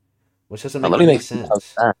 70, which doesn't Now, make let me any make sense of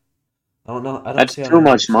sense. that. I don't know. I don't That's see how too that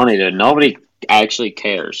much makes money, sense. dude. actually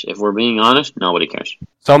cares. If we're being honest, nobody cares.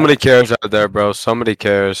 Somebody cares out there, bro. Somebody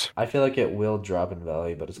cares. I feel like it will drop in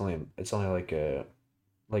value, but it's only like a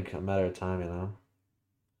matter of time, you know.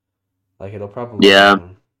 Like it'll probably Yeah.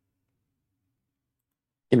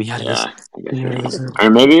 Get me out of this. Yeah, I guess you're right. Or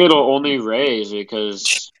maybe it'll only raise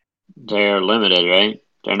because they're limited, right?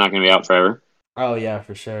 They're not going to be out forever. Oh yeah,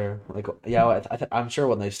 for sure. Like yeah, I'm sure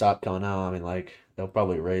when they stop coming out, I mean like they'll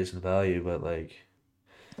probably raise in value, but like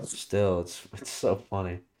still, it's so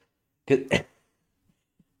funny. 'Cause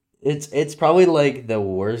it's probably like the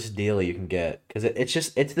worst deal you can get because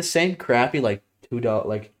it's the same crappy like $2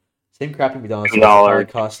 like same crappy McDonald's toys that probably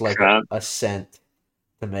costs like a cent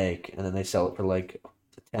to make, and then they sell it for like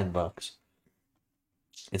 $10.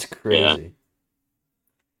 It's crazy. Yeah.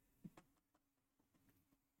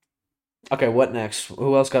 Okay, what next?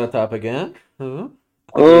 Who else got a topic again?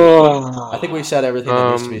 I think we said everything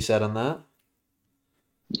that needs to be said on that.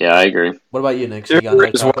 Yeah, I agree. What about you, Nick? So you got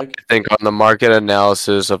another topic? I think on the market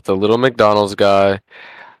analysis of the little McDonald's guy.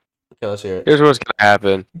 Okay, let's hear it. Here's what's gonna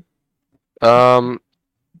happen.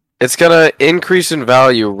 It's gonna increase in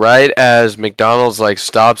value right as McDonald's like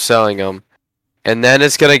stops selling them, and then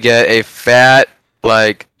it's gonna get a fat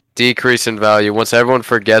like decrease in value once everyone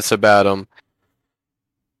forgets about them,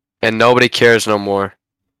 and nobody cares no more.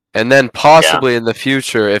 And then possibly in the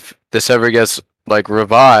future, if this ever gets like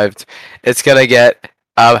revived, it's gonna get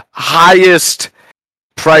a highest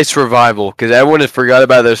price revival because everyone has forgot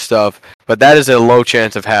about this stuff. But that is a low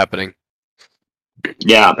chance of happening.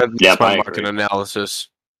 Yeah, that's my market analysis.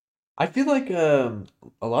 I feel like a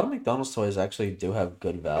lot of McDonald's toys actually do have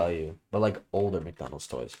good value, but like older McDonald's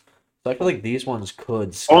toys. So I feel like these ones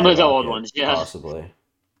could only the old ones, yeah, possibly.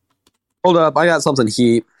 Hold up, I got something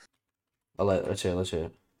heat. Let's hear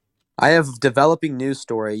it. I have developing news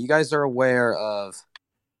story. You guys are aware of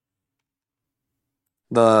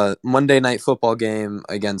the Monday Night Football game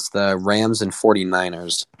against the Rams and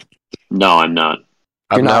 49ers? No, I'm not.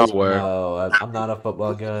 I'm not aware. No, I'm not a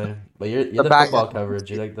football guy. But you're the football coverage.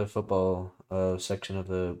 You're like the football section of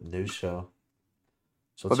the news show.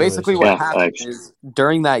 So but basically what happened is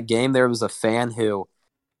during that game, there was a fan who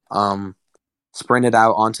sprinted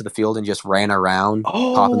out onto the field and just ran around.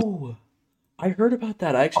 Oh, I heard about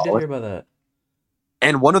that. I actually did hear about that.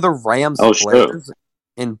 And one of the Rams players,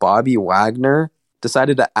 in Bobby Wagner,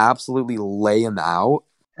 decided to absolutely lay him out.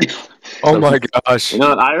 Oh my gosh. You know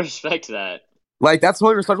what? I respect that. Like, that's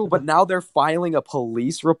totally respectable, but now they're filing a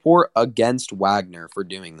police report against Wagner for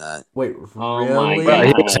doing that. Wait, oh really?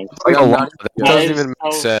 My God. That doesn't even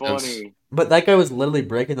make sense. Funny. But that guy was literally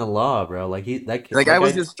breaking the law, bro. Like that guy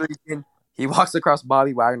was just streaking. He walks across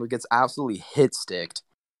Bobby Wagner, gets absolutely hit-sticked,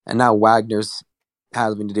 and now Wagner's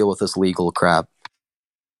having to deal with this legal crap.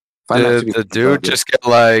 Did the dude just get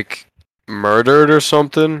like murdered or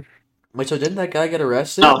something? Wait, so didn't that guy get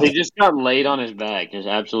arrested? No, he just got laid on his back, just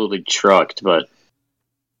absolutely trucked. But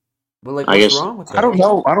like, what's wrong with that? I don't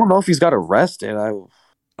know. I don't know if he's got arrested. I feel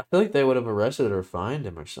like they would have arrested or fined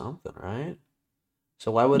him or something, right?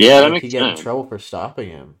 So why would he get in trouble for stopping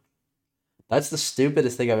him? That's the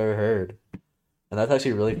stupidest thing I've ever heard, and that's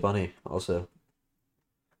actually really funny, also.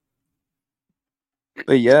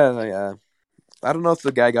 But yeah. I don't know if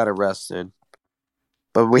the guy got arrested,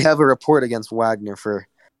 but we have a report against Wagner for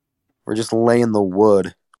just laying the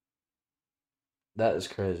wood. That is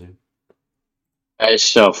crazy. That is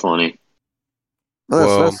so funny.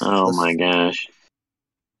 Oh my gosh.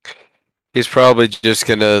 He's probably just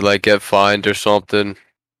gonna like get fined or something.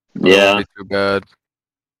 Yeah. Not too bad.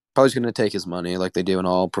 Probably just gonna take his money like they do in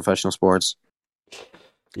all professional sports.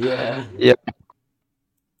 Yeah. Yeah.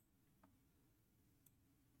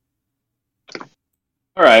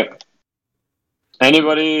 All right.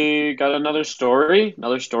 Anybody got another story?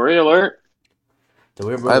 Another story alert?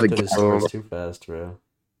 We're running through the stories too fast, bro.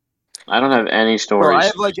 I don't have any stories. Well, I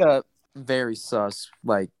have like a very sus,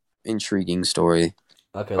 like intriguing story.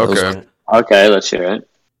 Okay. Let's hear it.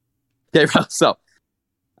 Okay, bro. So,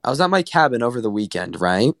 I was at my cabin over the weekend,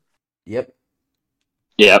 right? Yep.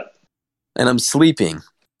 And I'm sleeping,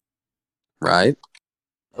 right?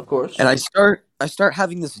 Of course. And I start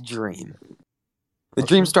having this dream. The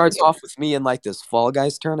dream starts off with me in like this Fall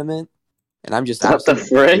Guys tournament, and I'm just what the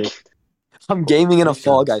frick? I'm gaming in a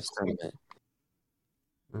Fall Guys tournament,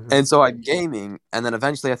 and so I'm gaming, and then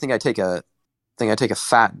eventually I think I take a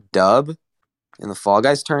fat dub in the Fall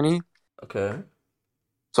Guys tourney. Okay.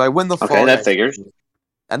 So I win the Fall Guys. Okay, that figures.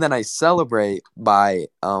 And then I celebrate by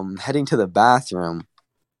heading to the bathroom,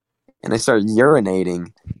 and I start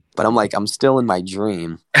urinating, but I'm still in my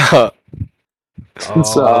dream. Oh,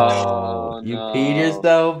 you peed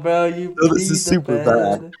yourself, bro. You peed this is super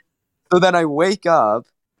bad. So then I wake up,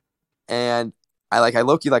 and I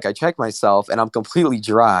look, I check myself, and I'm completely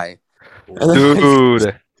dry. And then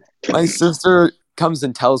Dude. my sister comes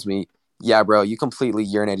and tells me, "Yeah, bro, you completely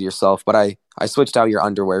urinated yourself, but I switched out your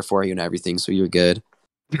underwear for you and everything, so you're good."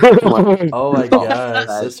 Oh my Oh, gosh,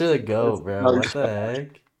 that- sister the goat, bro. What the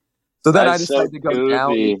heck? So then I That's so decide to go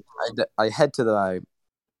down. goofy. I head to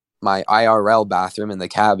my IRL bathroom in the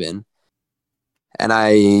cabin, and I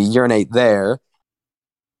urinate there.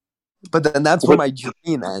 But then that's where my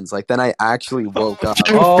dream ends. Like, then I actually woke up.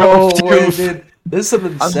 Oh wait, dude, this is some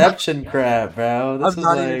Inception crap, bro. This I'm is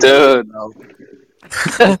not like even Dude. bro.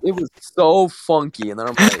 Like, it was so funky, and then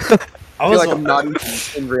I'm like, I I feel was like I'm not even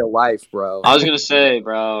in real life, bro. I was gonna say,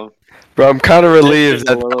 bro. Bro, I'm kind of This relieved is a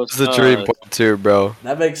that little was the dream sus. point too, bro.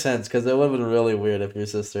 that makes sense because it would have been really weird if your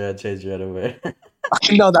sister had changed your underwear.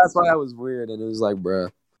 No, that's why I was weird, and it was like, bro,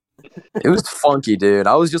 it was funky, dude.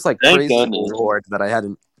 I was just like, Thank praise the goodness. Lord that I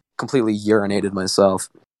hadn't completely urinated myself.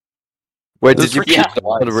 Wait, It was did you Yeah. pee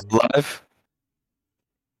in real life?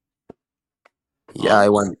 Yeah, I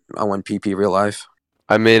went PP real life.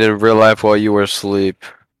 I mean, in real life while you were asleep.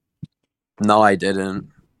 No, I didn't.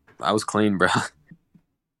 I was clean, bro.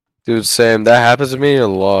 Dude, same. That happens to me a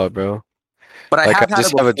lot, bro. But I Like, have I had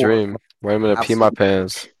just it have a before. dream where I'm gonna pee my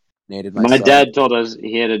pants. Urinated My myself. dad told us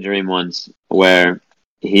he had a dream once where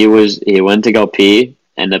he went to go pee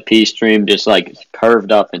and the pee stream just like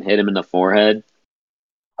curved up and hit him in the forehead.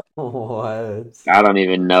 What? I don't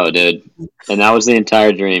even know, dude. And that was the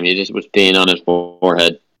entire dream. He just was peeing on his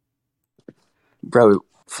forehead. Bro,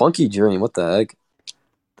 funky dream. What the heck?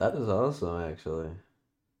 That is awesome, actually.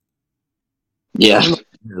 Yeah,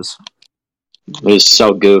 Yes. it was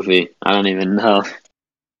so goofy. I don't even know.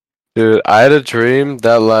 Dude, I had a dream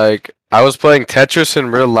that like I was playing Tetris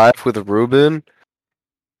in real life with Ruben,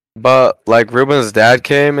 but like Ruben's dad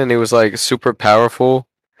came and he was like super powerful,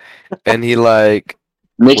 and he like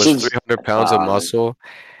was Nixon's 300 pounds of muscle,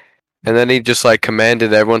 and then he just like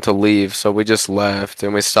commanded everyone to leave, so we just left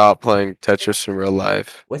and we stopped playing Tetris in real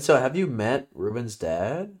life. Wait, so have you met Ruben's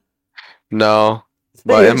dad? No,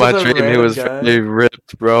 but in He's my just a dream he random was guy. very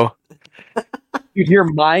ripped, bro. Dude, your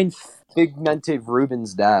mind figmented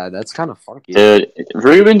Ruben's dad. That's kind of funky. Dude,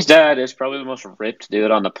 Ruben's dad is probably the most ripped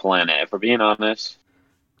dude on the planet, if we're being honest.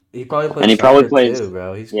 He probably plays And he soccer probably plays- too,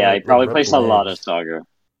 bro. He's Yeah, got, he probably ripped plays a lot of legs. soccer.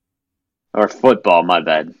 Or football, my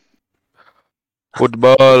bad.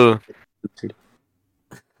 Football.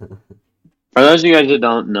 For those of you guys that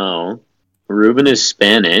don't know, Ruben is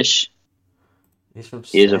Spanish. He's from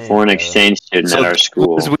He's a Spain, foreign bro. exchange student So at our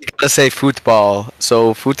school. we gotta say football.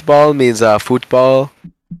 So football means football,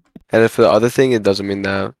 and if the other thing, it doesn't mean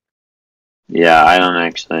that. Yeah, I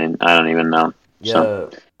don't even know. Yeah, So,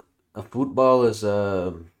 a football is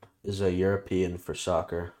a European for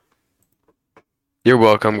soccer. You're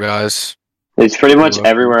welcome, guys. it's pretty much welcome.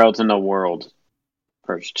 everywhere else in the world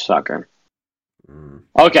for soccer. Mm.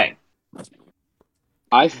 Okay.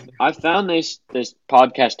 I found this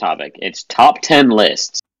podcast topic. It's top 10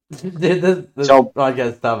 lists. Dude, this So-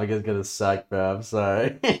 podcast topic is gonna suck, bro. I'm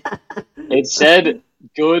sorry. It said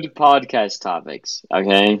good podcast topics,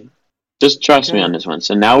 okay? Just trust me on this one.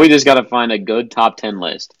 So now we just got to find a good top 10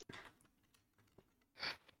 list.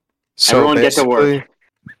 So Everyone get to work. basically,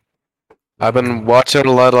 I've been watching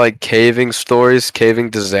a lot of like caving stories, caving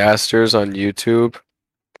disasters on YouTube,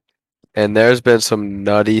 and there's been some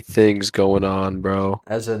nutty things going on, bro.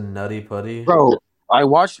 As a nutty putty. Bro, I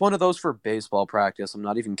watched one of those for baseball practice. I'm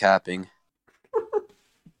not even capping.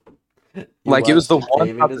 You Like, it was the watched one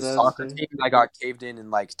caving about the soccer disaster? team that got caved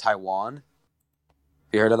in like Taiwan.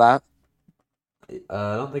 You heard of that?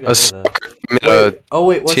 I don't think I A heard that. I mean,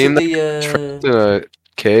 Wait, was team it the trapped in a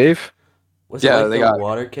cave. was Yeah, it like they the got-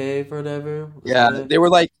 water cave or whatever? Was Yeah, that it? they were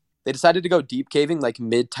like, they decided to go deep caving like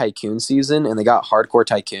mid tycoon season, and they got hardcore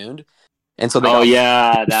tycooned, and so they Oh, got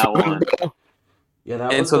yeah, that one. Yeah,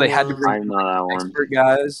 that and was so the they had to one- I bring know that one. expert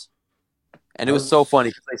guys, and it was so funny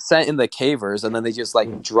because they sent in the cavers, and then they just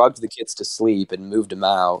like drugged the kids to sleep and moved them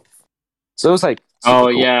out. So it was like, super Oh,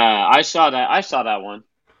 cool. yeah, I saw that one.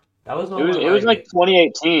 That was It one was where, it was like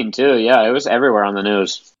 2018 too. Yeah, it was everywhere on the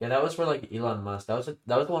news. yeah, that was where like Elon Musk. That was the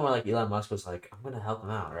one where like Elon Musk was like, I'm gonna help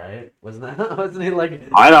him out, right? Wasn't that? Wasn't he like?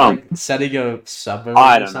 I don't- like, setting a submarine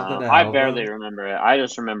I or don't something know. to I help barely him? remember it. I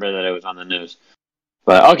just remember that it was on the news.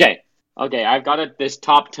 But okay, I've got this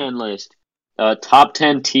top 10 list. Top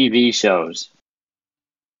 10 TV shows.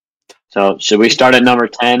 So should we start at number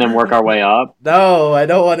 10 and work our way up? No, I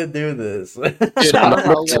don't want to do this. Dude, Stop.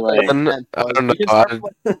 number Like, 10, I don't know. We can start with,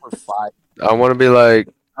 like, number 5. I want to be like,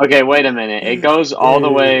 Okay, wait a minute. It goes all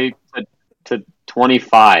the way to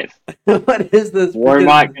 25. What is this? We're freaking-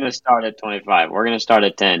 not going to start at 25. We're going to start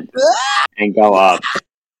at 10 and go up.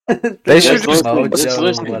 They Just should just listen, let's just Mojo,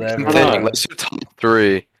 listen. whatever. Hold on. Let's do top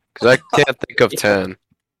 3 because I can't think of 10.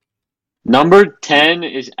 Number 10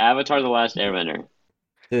 is Avatar: The Last Airbender.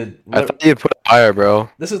 Dude, I thought you'd put it higher, bro.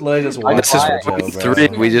 this is literally just I watch This is Mojo, bro.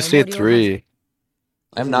 3. We just need 3.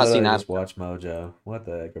 I have This is not seen literally that. just watch Mojo. What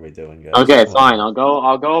the heck are we doing, guys? Okay, Come fine. on.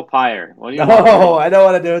 I'll go up higher. What do you No, want? I don't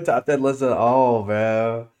want to do a top 10 list at all,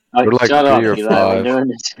 bro. We're like Shut 3 up, or Eli. 5. We're doing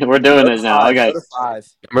this. We're doing this now. Okay. Go to 5.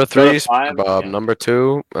 Number Go 3, to 5? SpongeBob. Okay. Number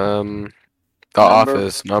 2, The Number-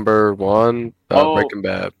 Office. Number 1, Oh. Breaking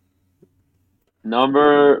Bad.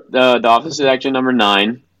 The Office is actually number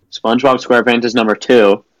 9. SpongeBob SquarePants is number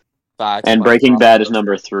 2, Facts. and Breaking Bad is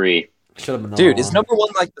number 3. Should have been Dude, number is one. number 1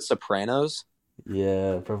 like The Sopranos?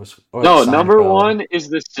 Yeah, or No, number Seinfeld. 1 is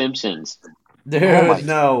The Simpsons. Dude, Oh my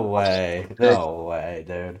no way. No way,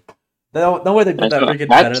 dude. No way they put That's that what- freaking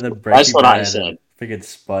that's- better than that's Breaking what I Bad said. and freaking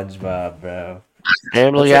SpongeBob, bro.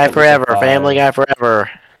 Family That's Guy like a forever. 5. Family Guy forever.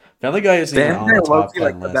 Family Guy isn't even on Family the Guy top low-key 10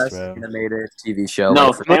 like the list, best bro. animated TV show. No,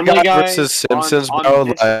 like, for Family Family Guy Guy versus Simpsons, on bro.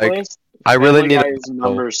 this Like, list, I really Family need Guy a is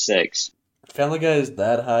number 6. Family Guy is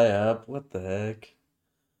that high up? What the heck?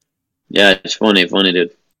 Yeah, it's funny,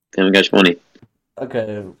 dude. Family Guy's funny. Okay.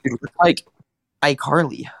 dude, it's like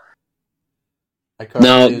iCarly. iCarly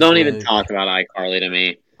No, is don't even like- talk about iCarly to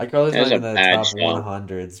me. iCarly's That's not in a the bad top show.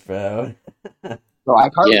 100s, bro. So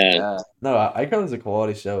iCarly, Yeah. No, iCarly's a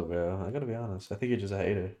quality show, bro. I gotta be honest. I think you're just a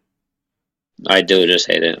hater. I do just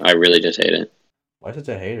hate it. I really just hate it. Why such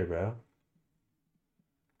a hater, bro?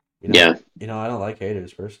 Yeah. You know, I don't like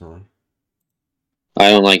haters personally. I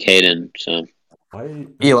don't like Hayden, so Why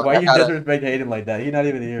you Eli, I gotta- disrespect Hayden like that? He's not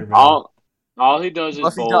even here, bro. all he does is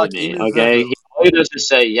Fluffy bully Duck, me. Emu Okay, Zuzu. all he does is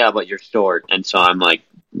say, "Yeah, but you're short," and so I'm like,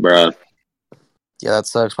 "Bruh, Yeah, that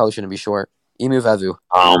sucks. Probably shouldn't be short. Emu Vevu.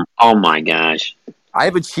 oh my gosh." I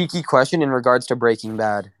have a cheeky question in regards to Breaking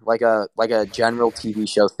Bad, like a general TV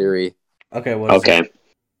show theory. Okay, what is Okay, it?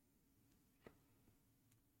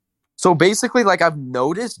 So basically, like I've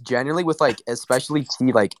noticed generally with like especially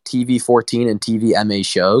TV 14 and TVMA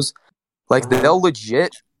shows, like Uh-huh. they'll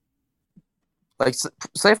legit like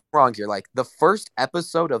say if I'm wrong here, like the first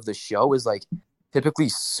episode of the show is like typically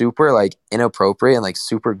super like inappropriate and like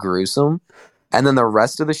super gruesome, and then the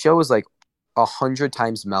rest of the show is like 100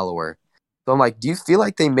 times mellower. So I'm like, do you feel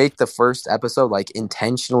like they make the first episode like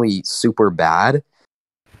intentionally super bad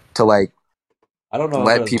to like? I don't know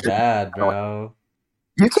Let if it was people- bad, bro.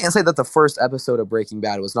 You can't say that the first episode of Breaking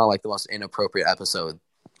Bad was not like the most inappropriate episode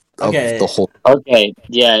of Okay. the whole. okay,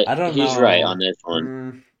 yeah, I don't he's know. right on this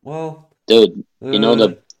one, Well, dude. You know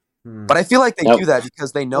the But I feel like they Nope. do that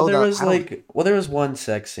because they know there that. was I don't- there was one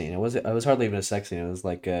sex scene. It was hardly even a sex scene. It was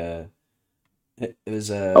like it was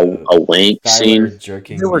a a wank Tyler scene.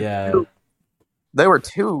 jerking. There were Yeah. there were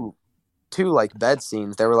two like bed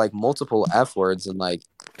scenes. There were like multiple F words and like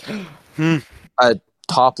Hmm. a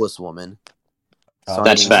topless woman. So,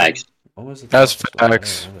 That's I mean, facts. What was the That's topic? I don't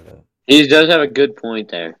facts. remember that. He does have a good point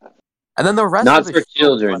there. And then the rest Not of the for show was,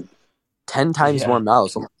 children. like, 10 times Yeah. more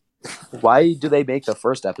mouths. Why do they make the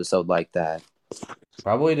first episode like that?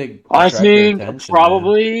 Probably to I attract their think attention, man.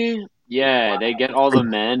 probably, yeah, they get all the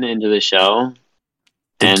men into the show,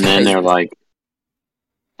 and then they're like,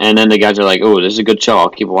 and then the guys are like, "Oh, this is a good show. I'll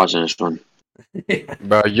keep watching this one."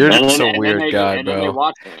 Bro, you're And just then- a and then weird they- guy, and then they bro.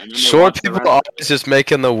 watch it, and then they Short watch the people rest are of it. always just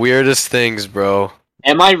making the weirdest things, bro.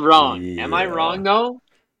 Am I wrong? Am I Yeah. wrong though?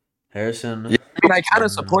 Harrison, Yeah. I mean, I kind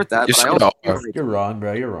of support that, You but I sort also of feel are. like- you're wrong,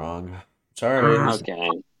 bro. You're wrong. Sorry. Okay.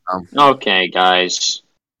 Um. Okay, guys.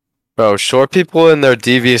 Bro, short people in their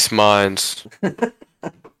devious minds.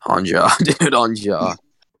 on jaw, dude, on jaw.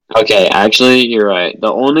 Okay, actually, you're right.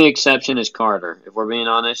 The only exception is Carter. If we're being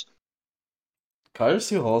honest. Carter's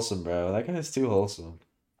too wholesome, bro. That guy's too wholesome.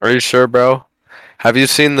 Are you sure, bro? Have you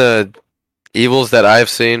seen the evils that I've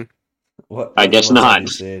seen? What? I what guess evils have not. you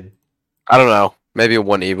seen? I don't know. Maybe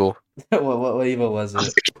one evil. what evil was it?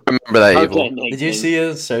 I remember that Okay, evil. Nathan. Did you see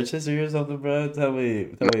his search history or something, bro? Tell me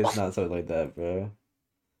it's not something like that, bro.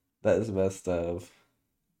 That is messed up.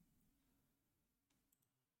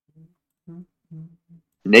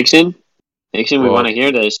 Nixon? Nixon, we What? want to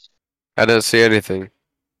hear this. I didn't see anything.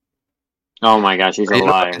 Oh my gosh, he's a You know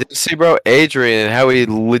what I liar. did see, bro? Adrian, how he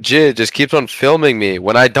legit just keeps on filming me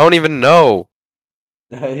when I don't even know.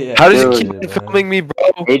 Yeah, How does Dude. he keep on filming me,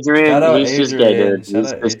 bro? Adrian, Shout out he's just gay, Adrian. dude. Shout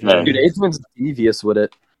He's out just Adrian. Dude, gay. Adrian's devious with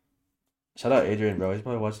it. Shout out Adrian, bro. He's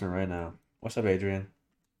probably watching it right now. What's up, Adrian?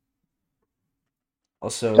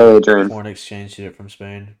 Also, Hey, Adrian. foreign exchange student from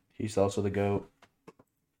Spain. He's also the GOAT.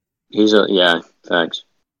 He's a, yeah, facts.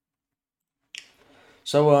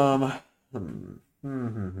 So,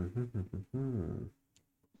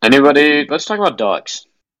 Anybody, let's talk about ducks.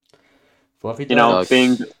 Fluffy You know, ducks.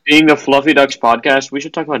 being the Fluffy Ducks podcast, we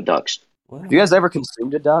should talk about ducks. What? Have you guys ever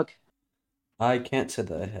consumed a duck? I can't say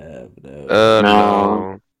that I have. No.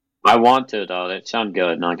 No. I want to though. They sound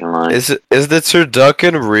good. Not gonna lie. Is the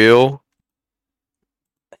turducken real?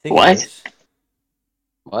 I think What? it is.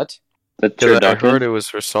 What? The 'Cause I heard turducken? it was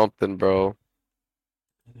for something, bro.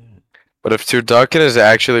 But if turducken is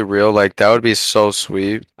actually real, like that would be so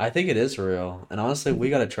sweet. I think it is real. And honestly,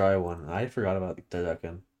 we gotta try one. I forgot about the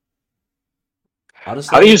turducken.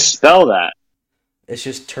 Honestly, How do you spell that? it's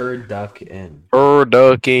just turduck and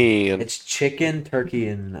Turducken. it's chicken, turkey,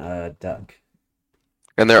 and duck.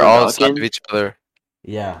 And they're all inside Turducken? of each other.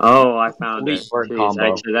 Yeah. Oh, I found Complete it. word Jeez,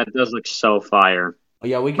 combo. actually, that does look so fire. Oh,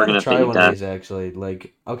 yeah, we We're gotta gonna try think one of that. these actually.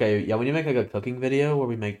 Like, okay, yeah, we need to make like a cooking video where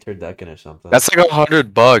we make turducken or something. That's like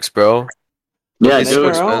 $100, bro. Yeah, we make so dude. our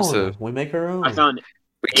expensive. own. We make our own. I found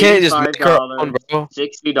We can't just make our own, $85, bro.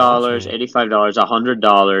 $60, $85,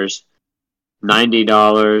 $100,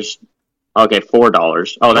 $90. Okay,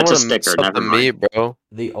 $4. Oh, I don't that's a wanna mix sticker. up Never the mind. meat, bro.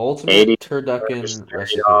 The ultimate 80 turducken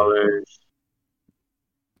recipe. $30.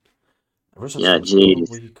 Ever since Yeah, how jeez.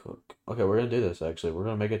 we cook. Okay, we're gonna do this actually. We're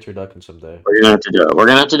gonna make a turducken someday. We're gonna have to do it. We're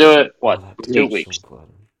gonna have to do it. Oh, What? that 2 tastes weeks. so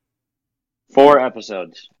flattering. 4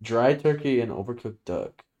 episodes. Dry turkey and overcooked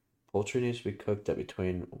duck. Poultry needs to be cooked at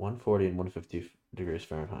between 140 and 150 degrees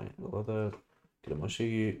Fahrenheit. Below that, get a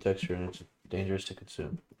mushy texture and it's dangerous to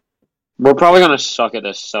consume. We're probably gonna suck at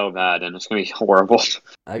this so bad, and it's gonna be horrible.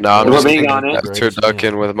 No, I'm We're just being gonna honest. have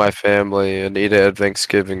turducken with my family and eat it at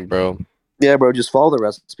Thanksgiving, bro. Yeah, bro, just follow the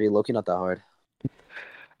recipe. Low-key not that hard.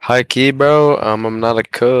 High key, bro. I'm not a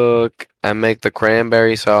cook. I make the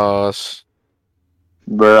cranberry sauce.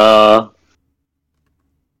 Bruh.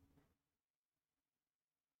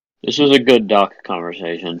 This was a good duck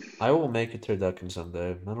conversation. I will make a turducken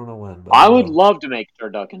someday. I don't know when. But I would will. love to make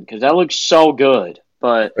turducken because that looks so good.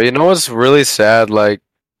 But But you know what's really sad? Like,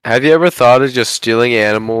 have you ever thought of just stealing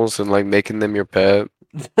animals and like making them your pet?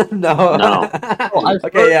 No. No.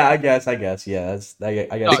 Okay, yeah, I guess. Yeah, I guess I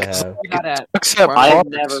have. Except I've parks.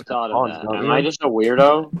 never thought of Ponds, that. don't Am you? I just a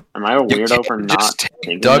weirdo? Am I a You weirdo for can't not just take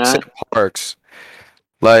thinking ducks that? at parks.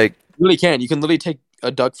 Like, You really can. You can literally take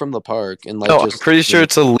a duck from the park and like no, I'm just. pretty sure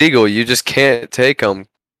it's illegal. You just can't take them.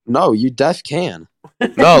 No, you def can.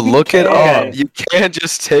 No, look it Okay. up. You can't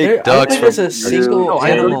just There- take I don't ducks think from. there's a single No, I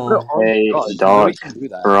literally put it animal. on Hey, God, you dog. literally can do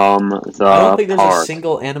that. From the I don't think there's a park.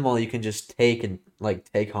 single animal you can just take and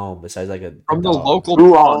like take home besides like a From the dog. local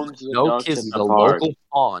Who pond. owns the No ducks kizzy, at the the park? local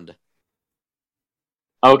pond.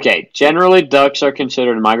 Okay, generally ducks are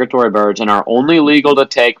considered migratory birds and are only legal to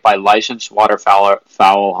take by licensed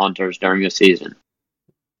waterfowl hunters during the season.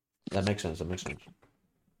 That makes sense. I'm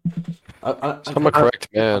a correct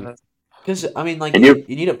man. Because I mean, like And you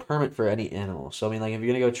need a permit for any animal. So I mean, like if you're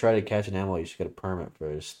gonna go try to catch an animal, you should get a permit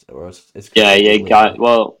first, or else it's Yeah,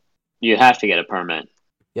 illegal. you have to get a permit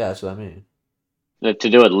Yeah, that's what I mean. to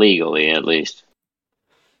do it legally, at least.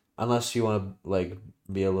 Unless you want to like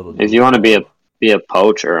be a little. If you want to be a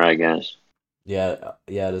poacher, I guess. Yeah,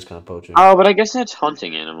 it is kind of poaching. Oh, but I guess that's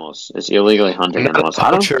hunting animals. It's illegally hunting I'm not a animals.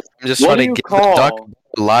 I don't. poacher. I'm just What trying do to you give the duck call?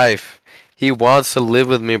 life. He wants to live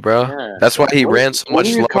with me, bro. Yeah. That's why he What- ran so What much do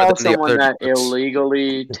you slower call than the someone other that ducks.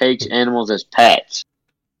 illegally takes animals as pets?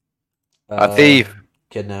 A thief.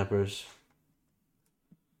 Kidnappers.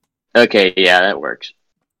 Okay, yeah, that works.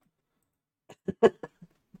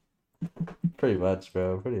 Pretty much,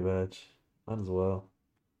 bro. Pretty much. Might as well.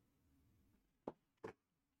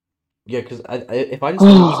 Yeah, because if I just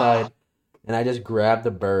went outside and I just grabbed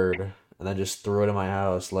a bird and then just threw it in my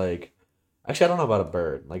house, like, actually, I don't know about a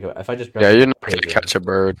bird. Like, if I just grabbed Yeah, a you're not gonna pigeon. catch a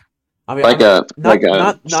bird. I mean, Like not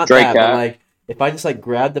a stray that, but cat. like, if I just like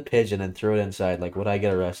grabbed the pigeon and threw it inside, like, would I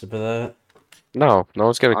get arrested for that? No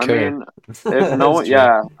one's gonna I care. mean, if That's no one, true.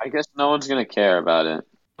 yeah, I guess no one's gonna care about it.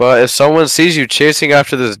 But if someone sees you chasing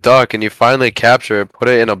after this duck and you finally capture it, put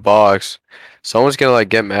it in a box, someone's gonna like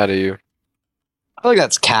get mad at you. I feel like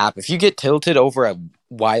that's cap. If you get tilted over a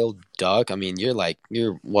wild duck, I mean, you're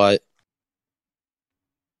what?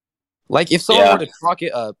 Like, if someone Yeah. were to truck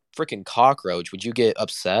it a freaking cockroach, would you get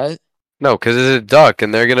upset? No, because it's a duck,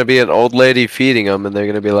 and they're gonna be an old lady feeding them, and they're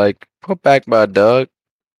gonna be like, "Put back my duck."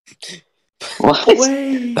 What?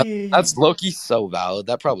 Wait. That's low-key so valid.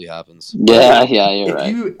 That probably happens. Yeah, you're if right.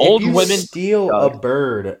 you Old if you women steal duck. a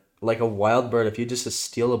bird, like a wild bird, if you just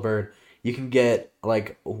steal a bird, you can get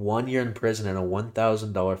like 1 year in prison and a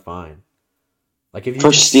 $1,000 fine. Like if you For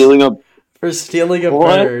just- stealing a for stealing a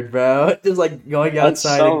What? bird, bro. Just like going That's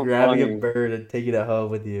outside so and grabbing funny. a bird and taking it home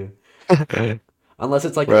with you. Unless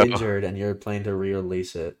it's like Bro. injured and you're planning to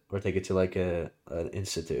re-release it or take it to like an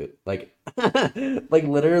institute. Like like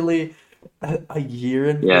literally A year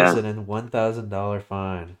in Yeah. prison and $1,000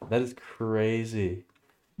 fine. That is crazy.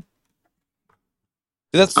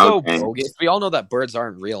 That's so Okay. bogus. We all know that birds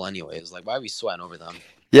aren't real anyways. Like, why are we sweating over them?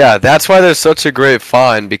 Yeah, that's why there's such a great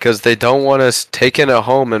fine, because they don't want us taking it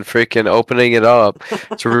home and freaking opening it up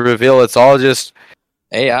to reveal it's all just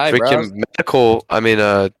AI, bro.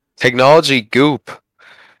 freaking technology goop.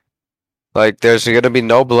 Like, there's gonna be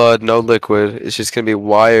no blood, no liquid. It's just gonna be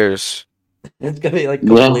wires. It's gonna be like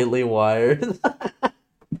Yeah. completely wired.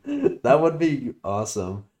 That would be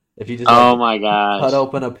awesome. If you just Oh like my cut gosh.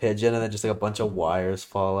 open a pigeon and then just like a bunch of wires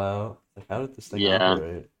fall out. Like, how did this thing Yeah.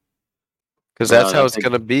 operate? Because Bro, that's how that's it's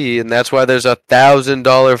gonna be, and that's why there's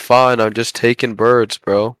 $1,000 fine on just taking birds,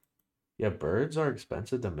 bro. Yeah, birds are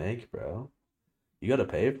expensive to make, bro. You gotta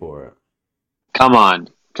pay for it. Come on,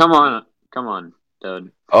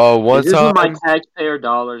 dude. Oh, one Is this what my time, taxpayer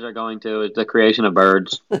dollars are going to? Is the creation of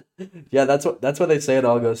birds? Yeah, that's what they say. It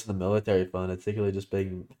all goes to the military fund. It's secretly just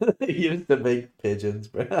being used to make pigeons,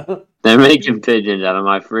 bro. They're making pigeons out of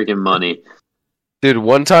my freaking money. dude,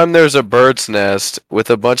 one time there's a bird's nest with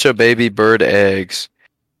a bunch of baby bird eggs,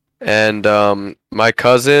 and my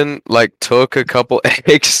cousin like took a couple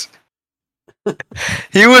eggs.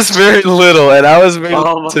 He was very little, and I was very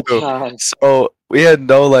Oh my little too. god. So we had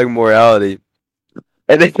no like morality.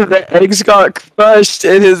 And then the eggs got crushed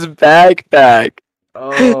in his backpack.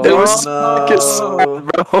 Oh It was no. so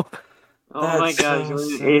sad, bro. Oh my That's gosh, so what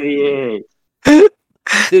an sad. idiot.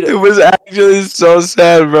 Dude, It was actually so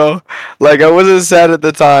sad, bro. Like, I wasn't sad at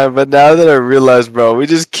the time, but now that I realize, bro, we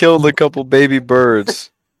just killed a couple baby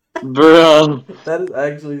birds. Bro. that is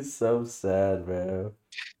actually so sad, bro.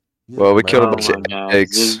 You Well, we just killed a Oh bunch of my gosh.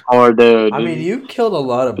 eggs. This poor dude. I mean, you killed a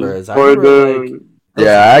lot of birds. I Poor remember, like, dude.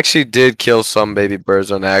 Yeah, I actually did kill some baby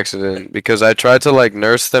birds on accident because I tried to, like,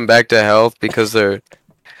 nurse them back to health because their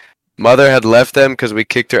mother had left them because we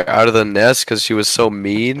kicked her out of the nest because she was so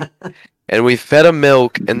mean. And we fed them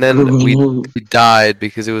milk, and then we died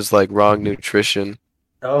because it was, like, wrong nutrition.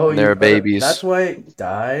 oh, And they were babies. That's why it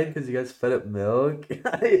died, because you guys fed it milk.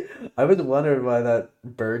 I was wondering why that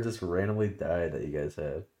bird just randomly died that you guys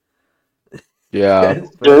had. Yeah. Guys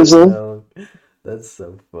fed it Jason? milk. That's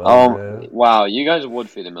so funny, Oh bro. wow, you guys would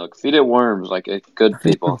feed it milk. Feed it worms like good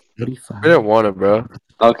people. We didn't want it, bro.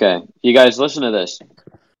 Okay, you guys listen to this.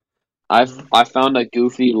 I found a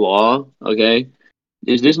goofy law. Okay,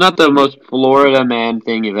 is this not the most Florida man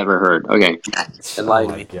thing you've ever heard? Okay, Oh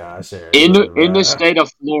Enlighten my me. gosh, Aaron, in bro. the state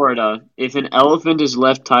of Florida, if an elephant is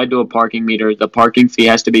left tied to a parking meter, the parking fee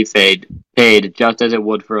has to be paid just as it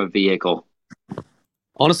would for a vehicle.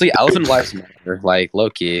 Honestly, elephant lives matter. Like, low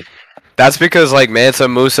key. That's because, like, Mansa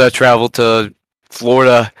Musa traveled to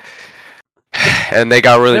Florida, and they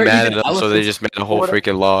got really There are mad at even him, so they elephants just made a in whole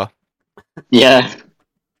Florida? freaking law. Yeah,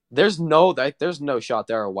 There's no shot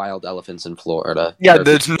there are wild elephants in Florida. Yeah, They're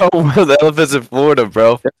there's no wild elephants in Florida,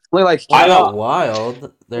 bro. only like They're I not know.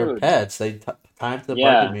 wild. They're Dude. pets. They tie to the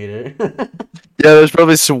Yeah. parking meter. Yeah, there's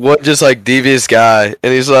probably some one just like devious guy,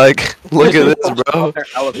 and he's like, "Look at this, bro." their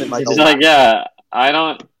elephant like it's a like yeah, I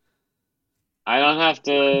don't have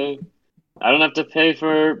to pay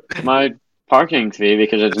for my parking fee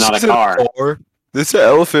because it's not a car. This is an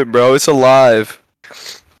elephant, bro. It's alive.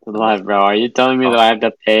 Alive, bro. Are you telling me that I have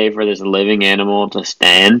to pay for this living animal to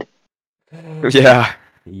stand? Yeah.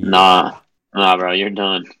 Nah, bro. You're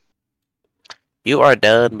done. You are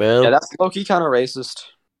done, bro. Yeah, that's low key kind of racist.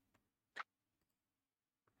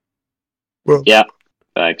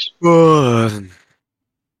 Facts.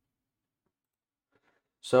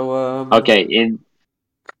 So, Okay. In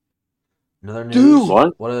another news. Dude.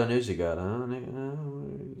 what? Other news you got, huh?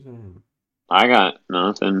 I got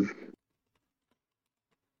nothing.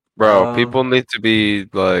 Bro, people need to be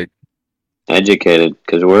like, Educated,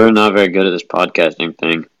 because we're not very good at this podcasting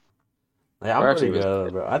thing. Yeah, We're I'm pretty actually good at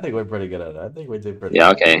it, bro. I think we're pretty good at it. I think we do pretty Yeah,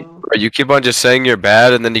 good. okay. bro, you keep on just saying you're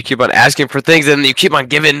bad, and then you keep on asking for things, and then you keep on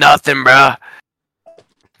giving nothing, bro.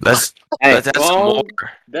 Let's ask more.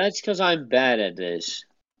 That's because I'm bad at this.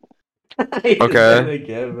 Okay.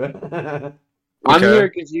 Again, bro. I'm Okay.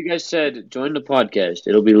 here because you guys said join the podcast.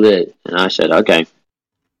 It'll be lit, and I said okay,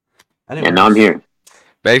 and now I'm here.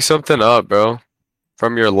 Make something up, bro.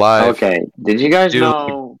 From your life. Okay. Did you guys Dude,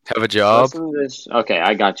 know? Have a job. Listen to this. Okay,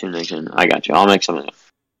 I got you, Nixon. I got you. I'll make something up.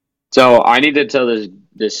 So I need to tell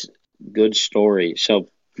this good story. So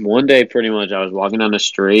one day, pretty much, I was walking down the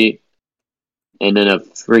street, and then a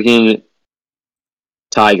freaking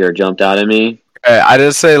tiger jumped out at me, Hey, I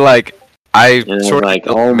didn't say like I and I was sort like,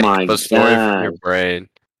 of "Oh made my up a story from your god, brain,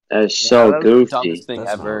 that's so that was the goofy." dumbest thing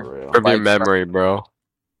That's ever. not real. from your Like, memory, bro.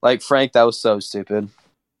 Like Frank, that was so stupid.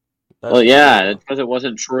 That's Well, not yeah, real. that's because it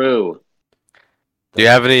wasn't true. Do you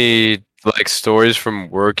have any like stories from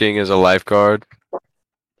working as a lifeguard?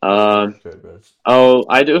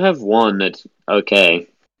 I do have one that's okay.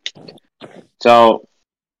 So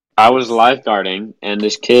I was lifeguarding, and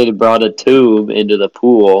this kid brought a tube into the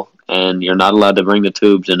pool, and you're not allowed to bring the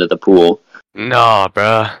tubes into the pool. Nah,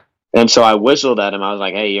 bruh. And so I whistled at him. I was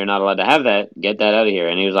like, "Hey, you're not allowed to have that. Get that out of here."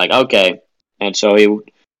 And he was like, "Okay." And so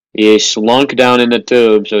he slunk down in the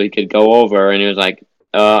tube so he could go over, and he was like,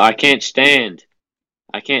 "I can't stand.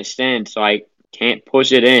 I can't stand, so I can't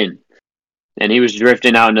push it in." And he was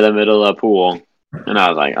drifting out into the middle of the pool, and I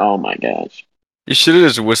was like, "Oh my gosh." You should have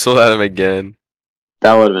just whistled at him again.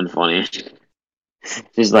 That would have been funny.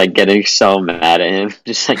 Just like getting so mad at him.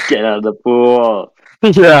 Just like get out of the pool.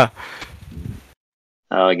 Yeah.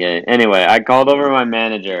 Okay. Anyway, I called over my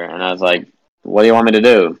manager and I was like, "What do you want me to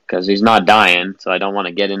do?" Because he's not dying, so I don't want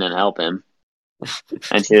to get in and help him.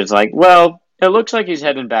 And she was like, "Well, it looks like he's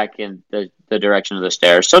heading back in the direction of the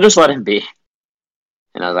stairs, so just let him be."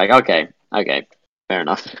 And I was like, okay, fair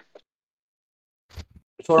enough.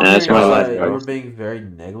 So that's my life, you bro. were being very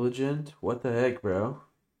negligent. What the heck, bro?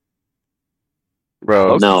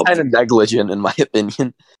 Bro, No. Kind of negligent, in my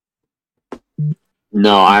opinion.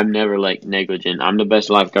 No, I'm never like negligent. I'm the best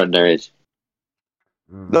lifeguard there is.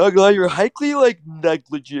 No, glad you're highly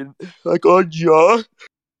negligent. Like on jaw.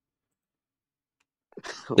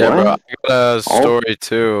 yeah, bro, I got a story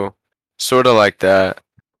too. Sort of like that.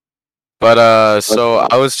 But so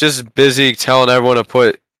I was just busy telling everyone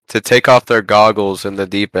to take off their goggles in the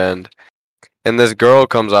deep end. And this girl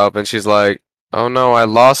comes up and she's like, "Oh no, I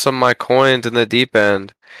lost some of my coins in the deep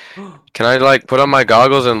end. Can I like put on my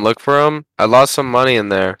goggles and look for them? I lost some money in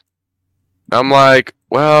there." I'm like,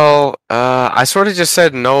 "Well, I sort of just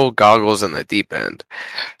said no goggles in the deep end."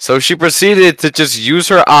 So she proceeded to just use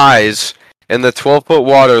her eyes in the 12-foot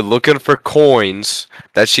water looking for coins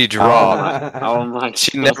that she dropped. Oh my!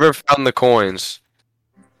 She never found the coins.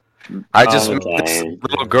 I just made this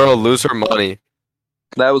little girl lose her money.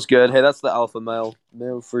 That was good. Hey, that's the alpha male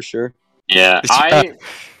move for sure. Yeah,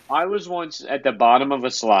 I was once at the bottom of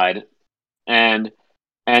a slide, and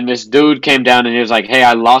this dude came down and he was like, "Hey,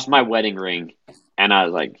 I lost my wedding ring," and I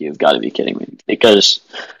was like, "You've got to be kidding me!" Because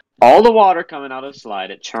all the water coming out of the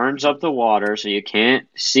slide, it churns up the water so you can't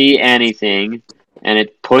see anything, and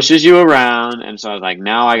it pushes you around. And so I was like,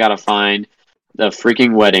 now I gotta find the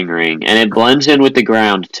freaking wedding ring, and it blends in with the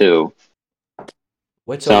ground too.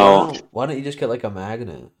 Wait, so why don't you just get like a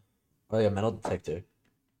magnet or like a metal detector?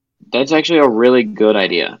 That's actually a really good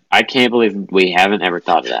idea. I can't believe we haven't ever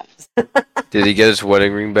thought of that. Did he get his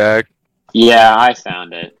wedding ring back? Yeah, I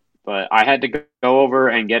found it, but I had to go over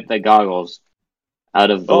and get the goggles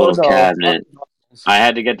out of the little cabinet. I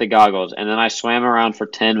had to get the goggles, and then I swam around for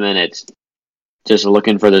 10 minutes just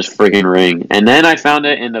looking for this freaking ring. And then I found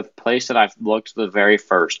it in the place that I looked the very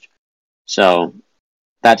first. So,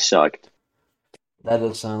 that sucked. That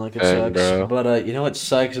does sound like it Dang, sucks. bro. But you know what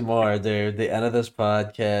sucks more, dude? The end of this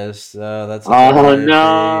podcast. That's Oh,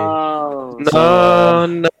 no!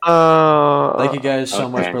 No. Thank you guys so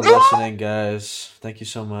much Okay. for listening, guys. Thank you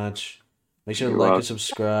so much. Make sure to You're like and welcome.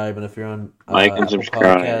 subscribe, and if you're on Like and Apple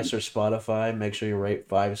subscribe. Podcasts or Spotify, make sure you rate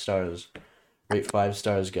 5 stars. Rate 5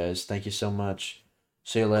 stars, guys. Thank you so much.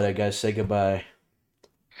 See you later, guys. Say goodbye.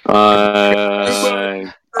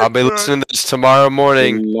 Bye. I'll be listening to this tomorrow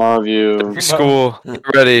morning. Love you. Every school. Get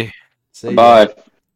ready. See ya. Bye.